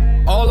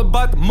 All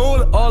about the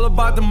moolah, all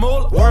about the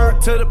moolah.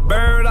 Word to the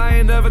bird, I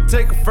ain't ever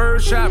take a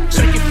first shot.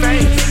 Shake your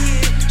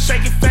fast,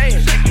 shake your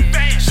fast,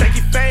 shake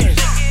your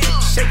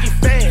fast, shake your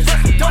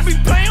fast. Don't be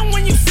playing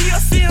when you see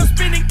us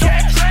spinning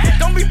cash.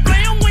 Don't be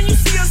playing when you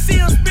see us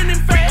spinning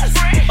fast.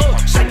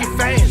 Shake your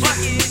fast,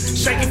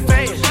 shake your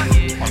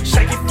fast,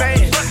 shake your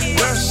fast,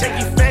 girl, shake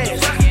your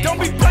fast. Don't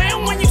be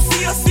playing when you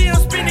see us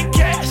spinning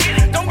cash.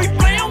 Don't be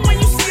playing when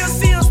you see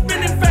us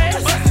spinning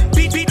fast.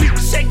 Beat,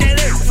 shake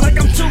that ass like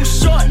I'm too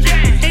short.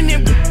 And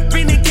then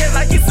spinning cash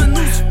like it's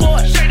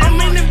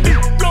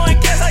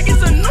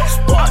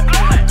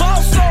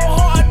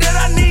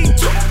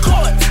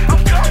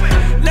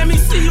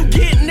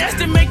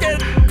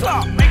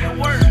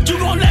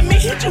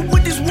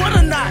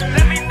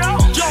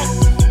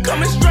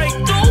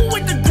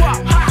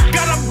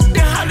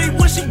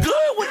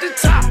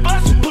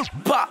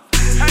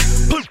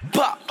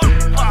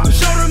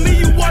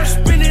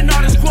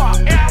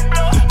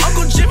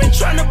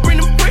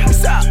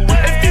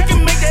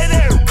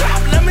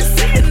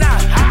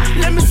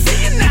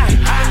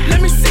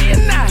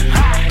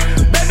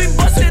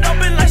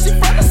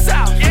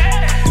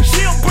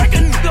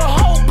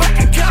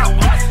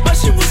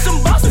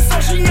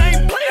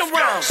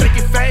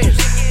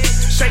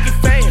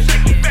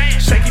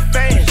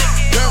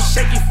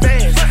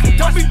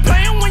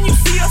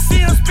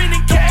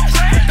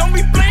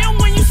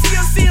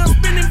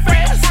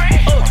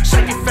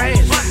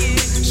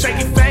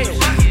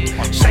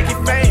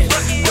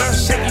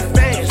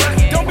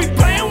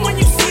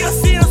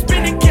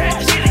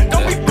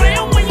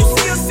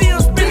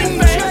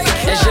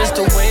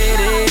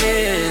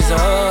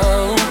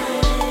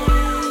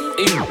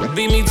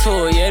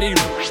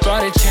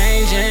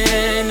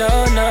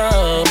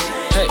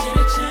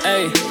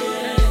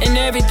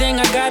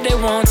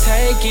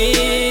take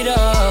it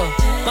all.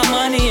 My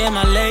money and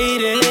my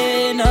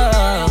lady,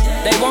 no.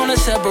 They wanna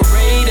separate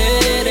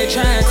it. They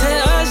tryna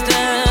tear us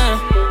down.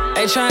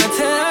 They tryna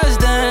tear us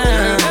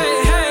down.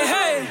 Hey, hey,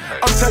 hey.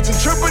 I'm touching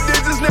triple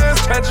digits, now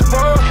it's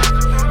tangible.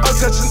 I'm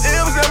touching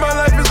M's and my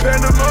life is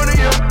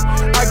pandemonium.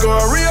 I go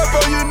a re-up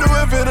on you new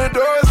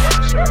Infinitors.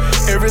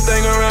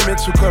 Everything around me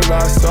too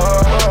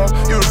colossal.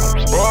 You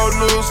roll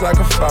loose like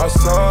a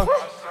fossil.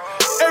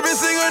 Every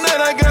single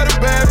night I got a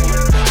bad one.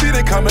 She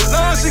didn't come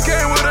along, she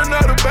came with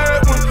another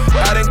bad one.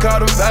 I didn't call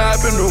the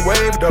vibe in the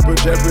wave, double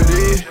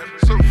jeopardy.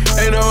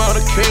 Ain't no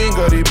other king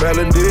of these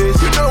melodies.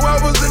 You know I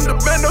was in the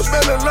band, no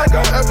smelling like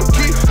I have a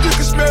key. You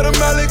can smell the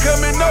molly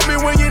coming up me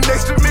when you're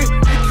next to me.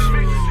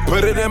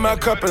 Put it in my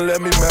cup and let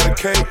me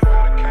medicate.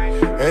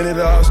 And it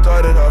all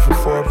started off with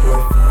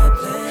foreplay.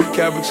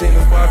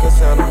 Cappuccinos, vodka,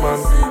 Santa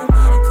Monica.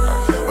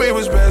 We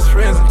was best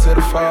friends until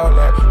the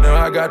fallout. Now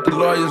I got the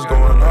lawyers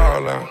going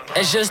all out.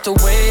 It's just the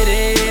way it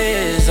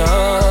is,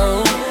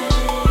 oh.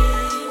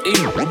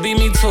 It beat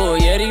me to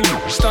it, yeah, they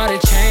started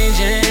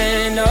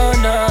changing, oh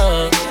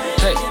no.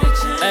 Hey,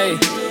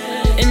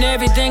 hey. And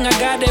everything I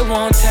got, they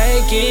won't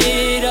take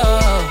it,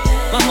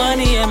 oh. My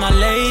money and my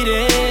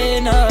lady,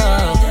 no.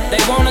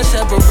 They wanna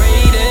separate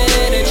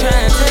it, they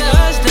tryna tear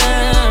us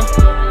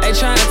down. They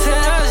tryna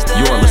tear us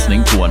down. You're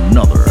listening to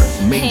another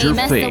Major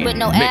Fame with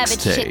no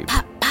mixtape.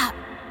 Pop, pop.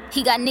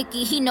 He got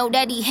Nicky, he know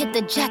that he hit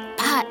the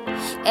jackpot.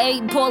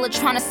 Every baller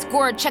tryna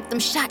score, check them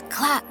shot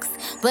clocks.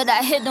 But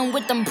I hit him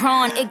with them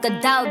prawn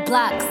Iguodala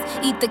blocks.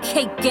 Eat the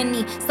cake,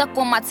 guinea, suck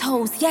on my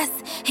toes, yes.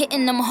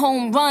 Hitting them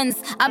home runs,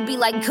 I be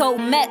like, go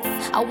Mets.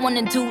 I want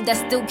a dude that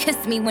still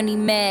kiss me when he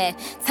mad.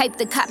 Type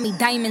that caught me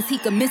diamonds, he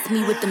could miss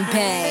me with them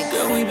bags.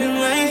 Girl, we been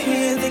right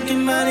here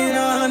thinking about it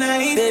all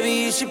night. Baby,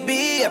 you should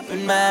be up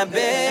in my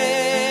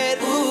bed.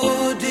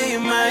 Ooh, do you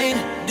mind?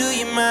 Do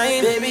you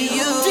mind? Baby,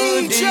 you,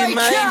 DJ do you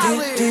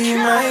mind? Do you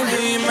mind?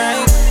 Do you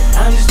mind?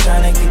 I'm just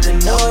tryna get to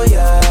know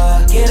ya.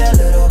 Get a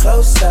little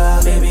closer,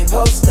 baby,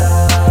 post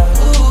up.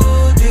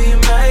 Ooh, do you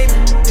mind?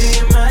 Do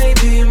you mind?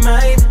 Do you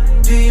mind?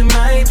 Do you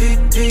mind? Do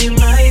you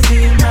mind? Do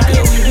you mind?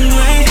 Girl, we've been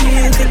right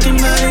here thinking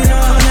about it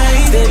all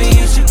night. Baby,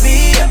 you should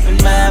be up in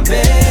my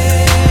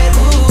bed.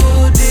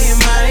 Ooh, do you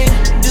mind?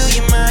 Do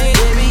you mind?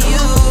 Baby,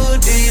 you,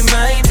 do you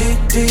mind?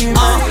 Do you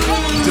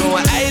mind?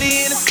 Doing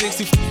 80 and a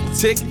 60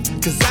 ticket.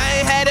 Cause I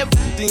ain't had that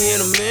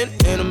in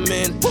a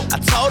minute. I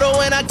told her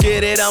when I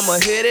get it, I'ma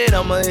hit it.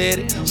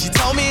 She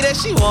told me that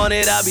she want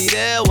it, I'll be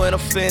there when I'm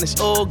finished.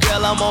 Oh,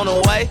 girl, I'm on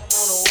the way.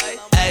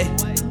 Ay.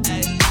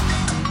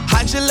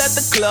 I just left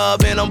the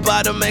club and I'm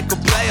about to make a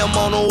play, I'm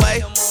on the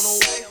way.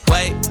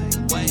 Wait.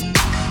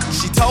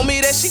 She told me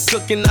that she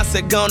cooking, I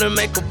said, gonna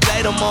make a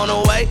plate, I'm on the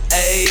way.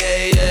 Ay.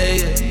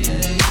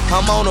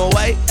 I'm on the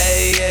way.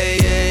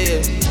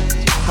 Ay.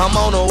 I'm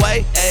on the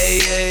way.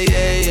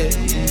 Ay.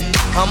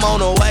 I'm on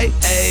the way,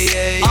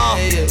 ayy.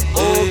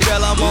 Oh,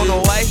 girl, I'm on the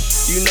way.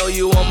 You know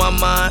you on my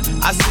mind.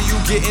 I see you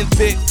getting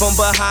thick from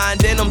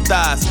behind in them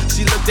thighs.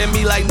 She looked at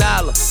me like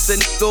Nala. Said,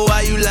 nigga,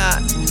 why you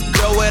lying?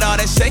 Girl, with all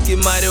that shaking,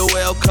 might as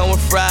well come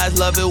with fries.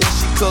 Love it when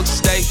she cooks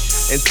steak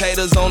and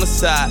taters on the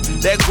side.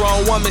 That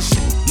grown woman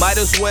shit, might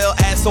as well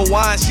add some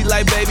wine. She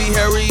like, baby,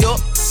 hurry up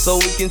so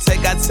we can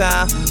take our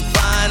time.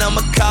 Fine,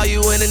 I'ma call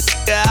you in a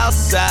nigga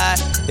outside.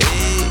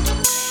 Hey.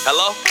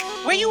 Hello?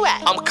 Where you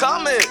at? I'm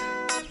coming.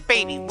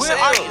 Baby, where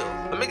are you?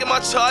 Let me get my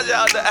charger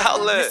out the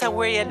outlet. So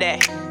where you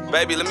at?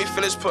 Baby, let me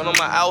finish putting on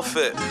my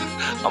outfit.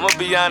 I'ma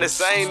be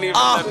honest, I ain't even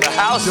at the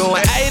house.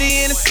 Doing 80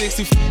 and a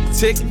 60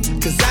 ticket.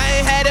 Cause I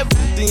ain't had that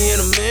in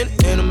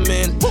a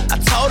minute. I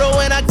told her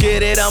when I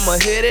get it, I'ma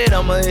hit it.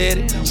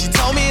 She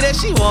told me that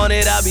she want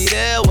it, I'll be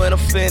there when I'm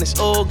finished.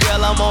 Oh,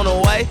 girl, I'm on the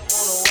way.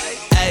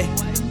 Ay.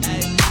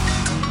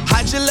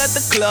 I just left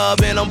the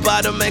club and I'm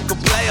about to make a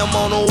play, I'm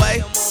on the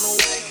way.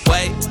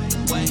 Wait.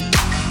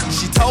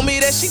 She told me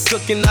that she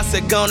cooking, I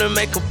said, gonna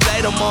make a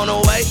plate, I'm on the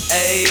way.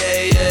 Ay.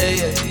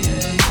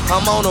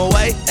 I'm on the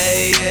way.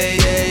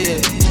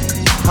 Ay.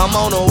 I'm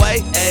on the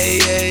way.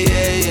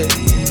 Ay.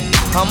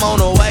 I'm on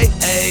the way.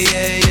 Ay.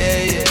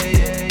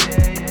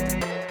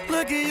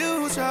 Look at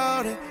you,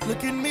 shawty.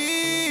 Look at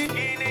me. You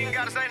ain't even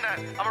gotta say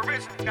nothing. I'm a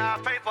rich guy, I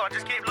pay for it.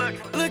 Just keep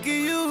looking. Look at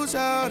you,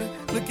 shawty.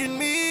 Look at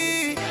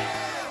me.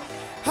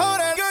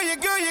 Hold on, girl, you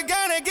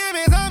gotta give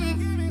me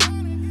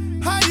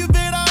something. How you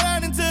fit all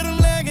that into them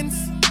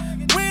leggings?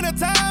 Winter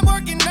time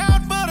working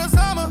out for the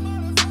summer.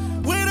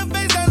 With a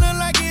face that look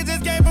like it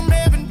just came from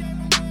heaven.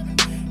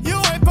 You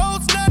ain't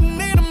post nothing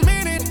in a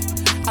minute.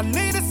 I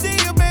need to see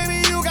you,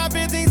 baby, you got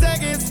 15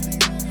 seconds.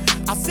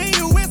 I see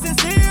you with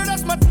sincere,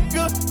 that's my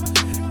nigga.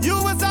 You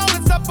was all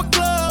in supper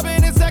club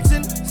in this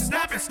section.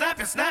 Snap it.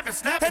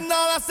 And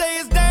all I say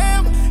is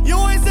damn. You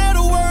ain't said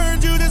a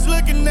word, you just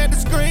looking at the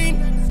screen.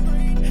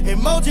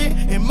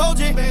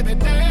 Emoji, baby,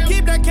 damn.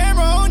 Keep that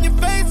camera on your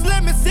face,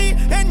 let me see.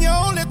 And you're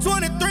only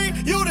 23,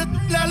 you the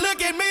now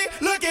look at me.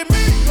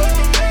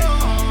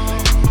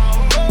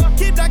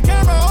 Keep that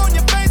camera on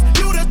your face,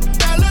 you the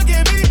now look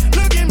at me.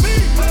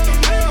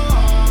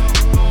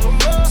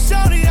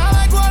 Shawty, I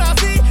like what I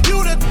see,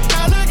 you the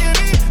now look at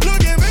me.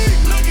 Look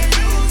at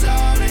you,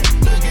 shawty,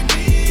 look at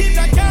me. Keep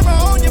that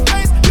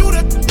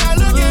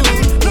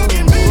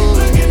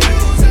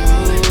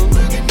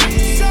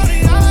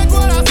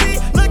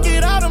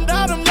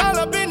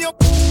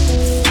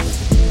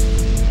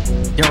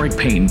Chronic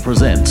Pain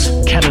presents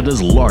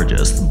Canada's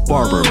largest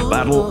barber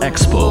battle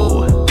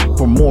expo.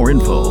 For more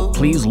info,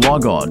 please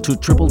log on to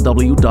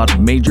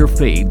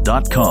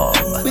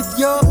www.majorfade.com. With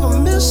your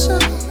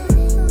permission,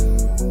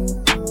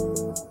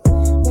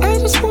 I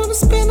just wanna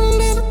spend a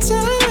little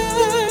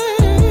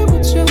time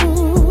with you.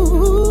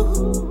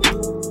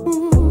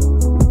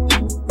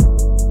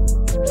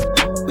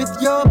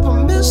 With your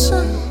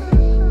permission,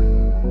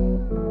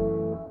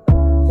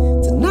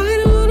 tonight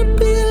I wanna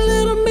be a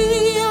little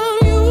me on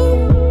you.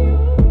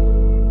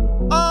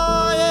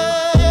 Oh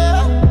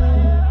yeah.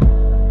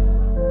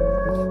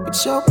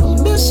 With your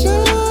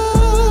permission,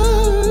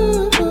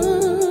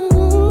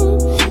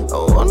 I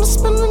wanna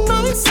spend the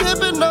night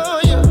sipping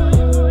on you.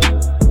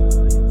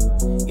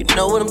 You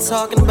know what I'm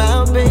talking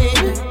about,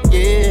 baby,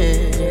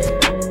 yeah.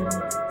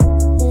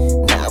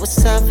 Now it's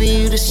time for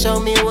you to show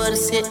me what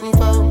it's hitting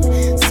for.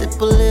 Sip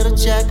a little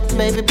Jack,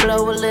 maybe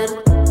blow a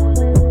little.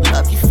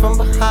 Love you from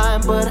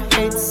behind, but I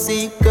hate to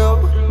see you go.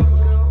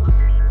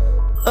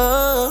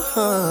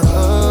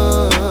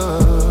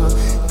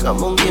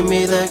 Come on, give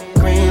me that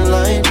green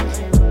light.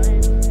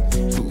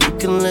 You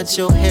can let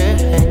your hair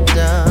hang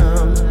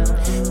down,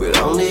 but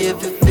only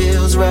if it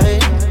feels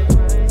right.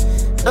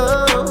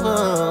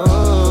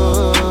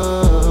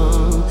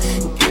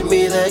 Give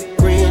me that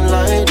green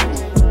light.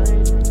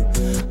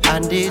 I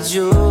need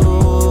you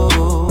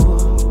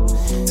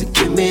to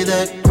give me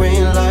that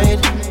green light.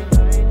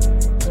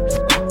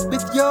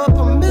 With your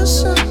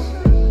permission,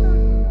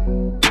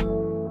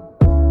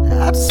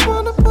 I just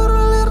wanna put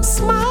a little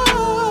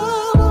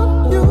smile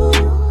on you.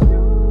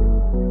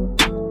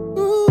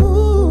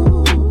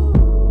 Ooh.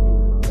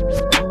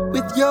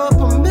 With your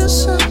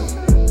permission,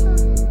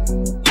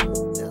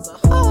 there's a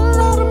whole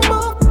lot of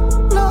more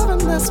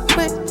loving that's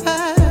way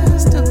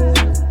past due.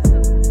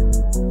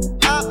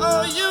 I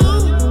owe you.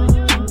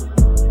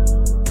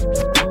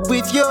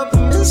 With your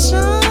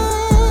permission,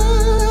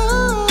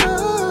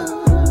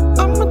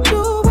 I'ma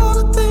do all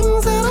the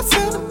things that I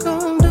said I'm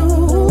gonna do.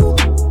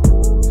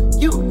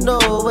 You know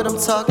what I'm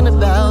talking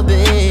about,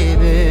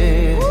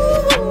 baby.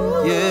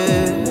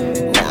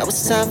 Yeah. Now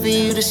it's time for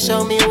you to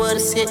show me what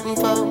it's hitting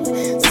for.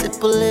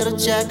 Sip a little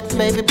Jack,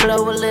 maybe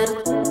blow a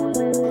little.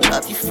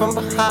 Love you from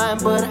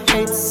behind, but I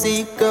hate to see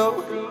you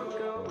go.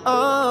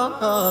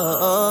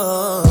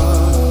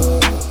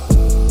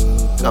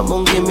 Come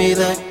on, give me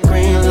that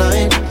green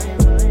light.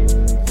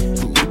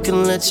 You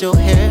can let your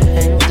hair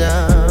hang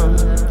down,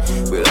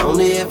 but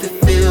only if it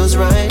feels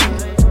right.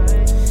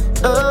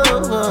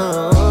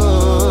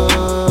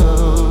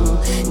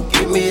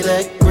 Give me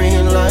that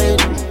green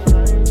light.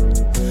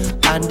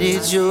 I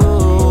need you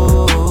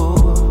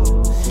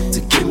to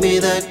give me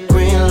that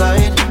green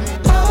light.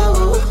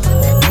 Oh,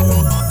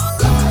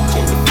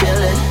 can you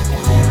feel it?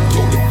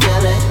 Can you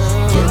feel it?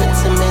 Give it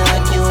to me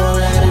like you won't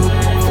let it.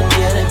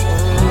 Forget it.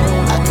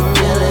 I can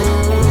feel it.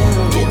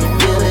 Can you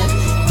feel it?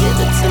 Give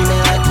it to me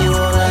like you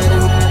won't let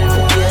it.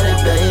 Forget it,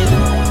 baby.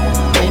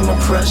 Ain't no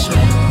pressure.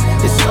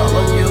 It's all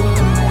on you.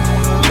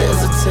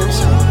 There's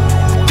attention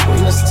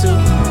between us two.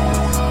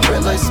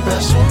 Red light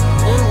special,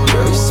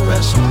 very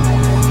special.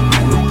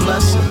 You a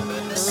blessing.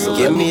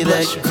 Give me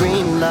that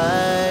green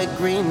light,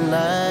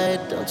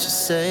 don't you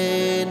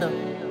say no.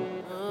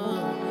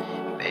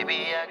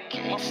 Baby, I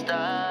can't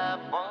stop.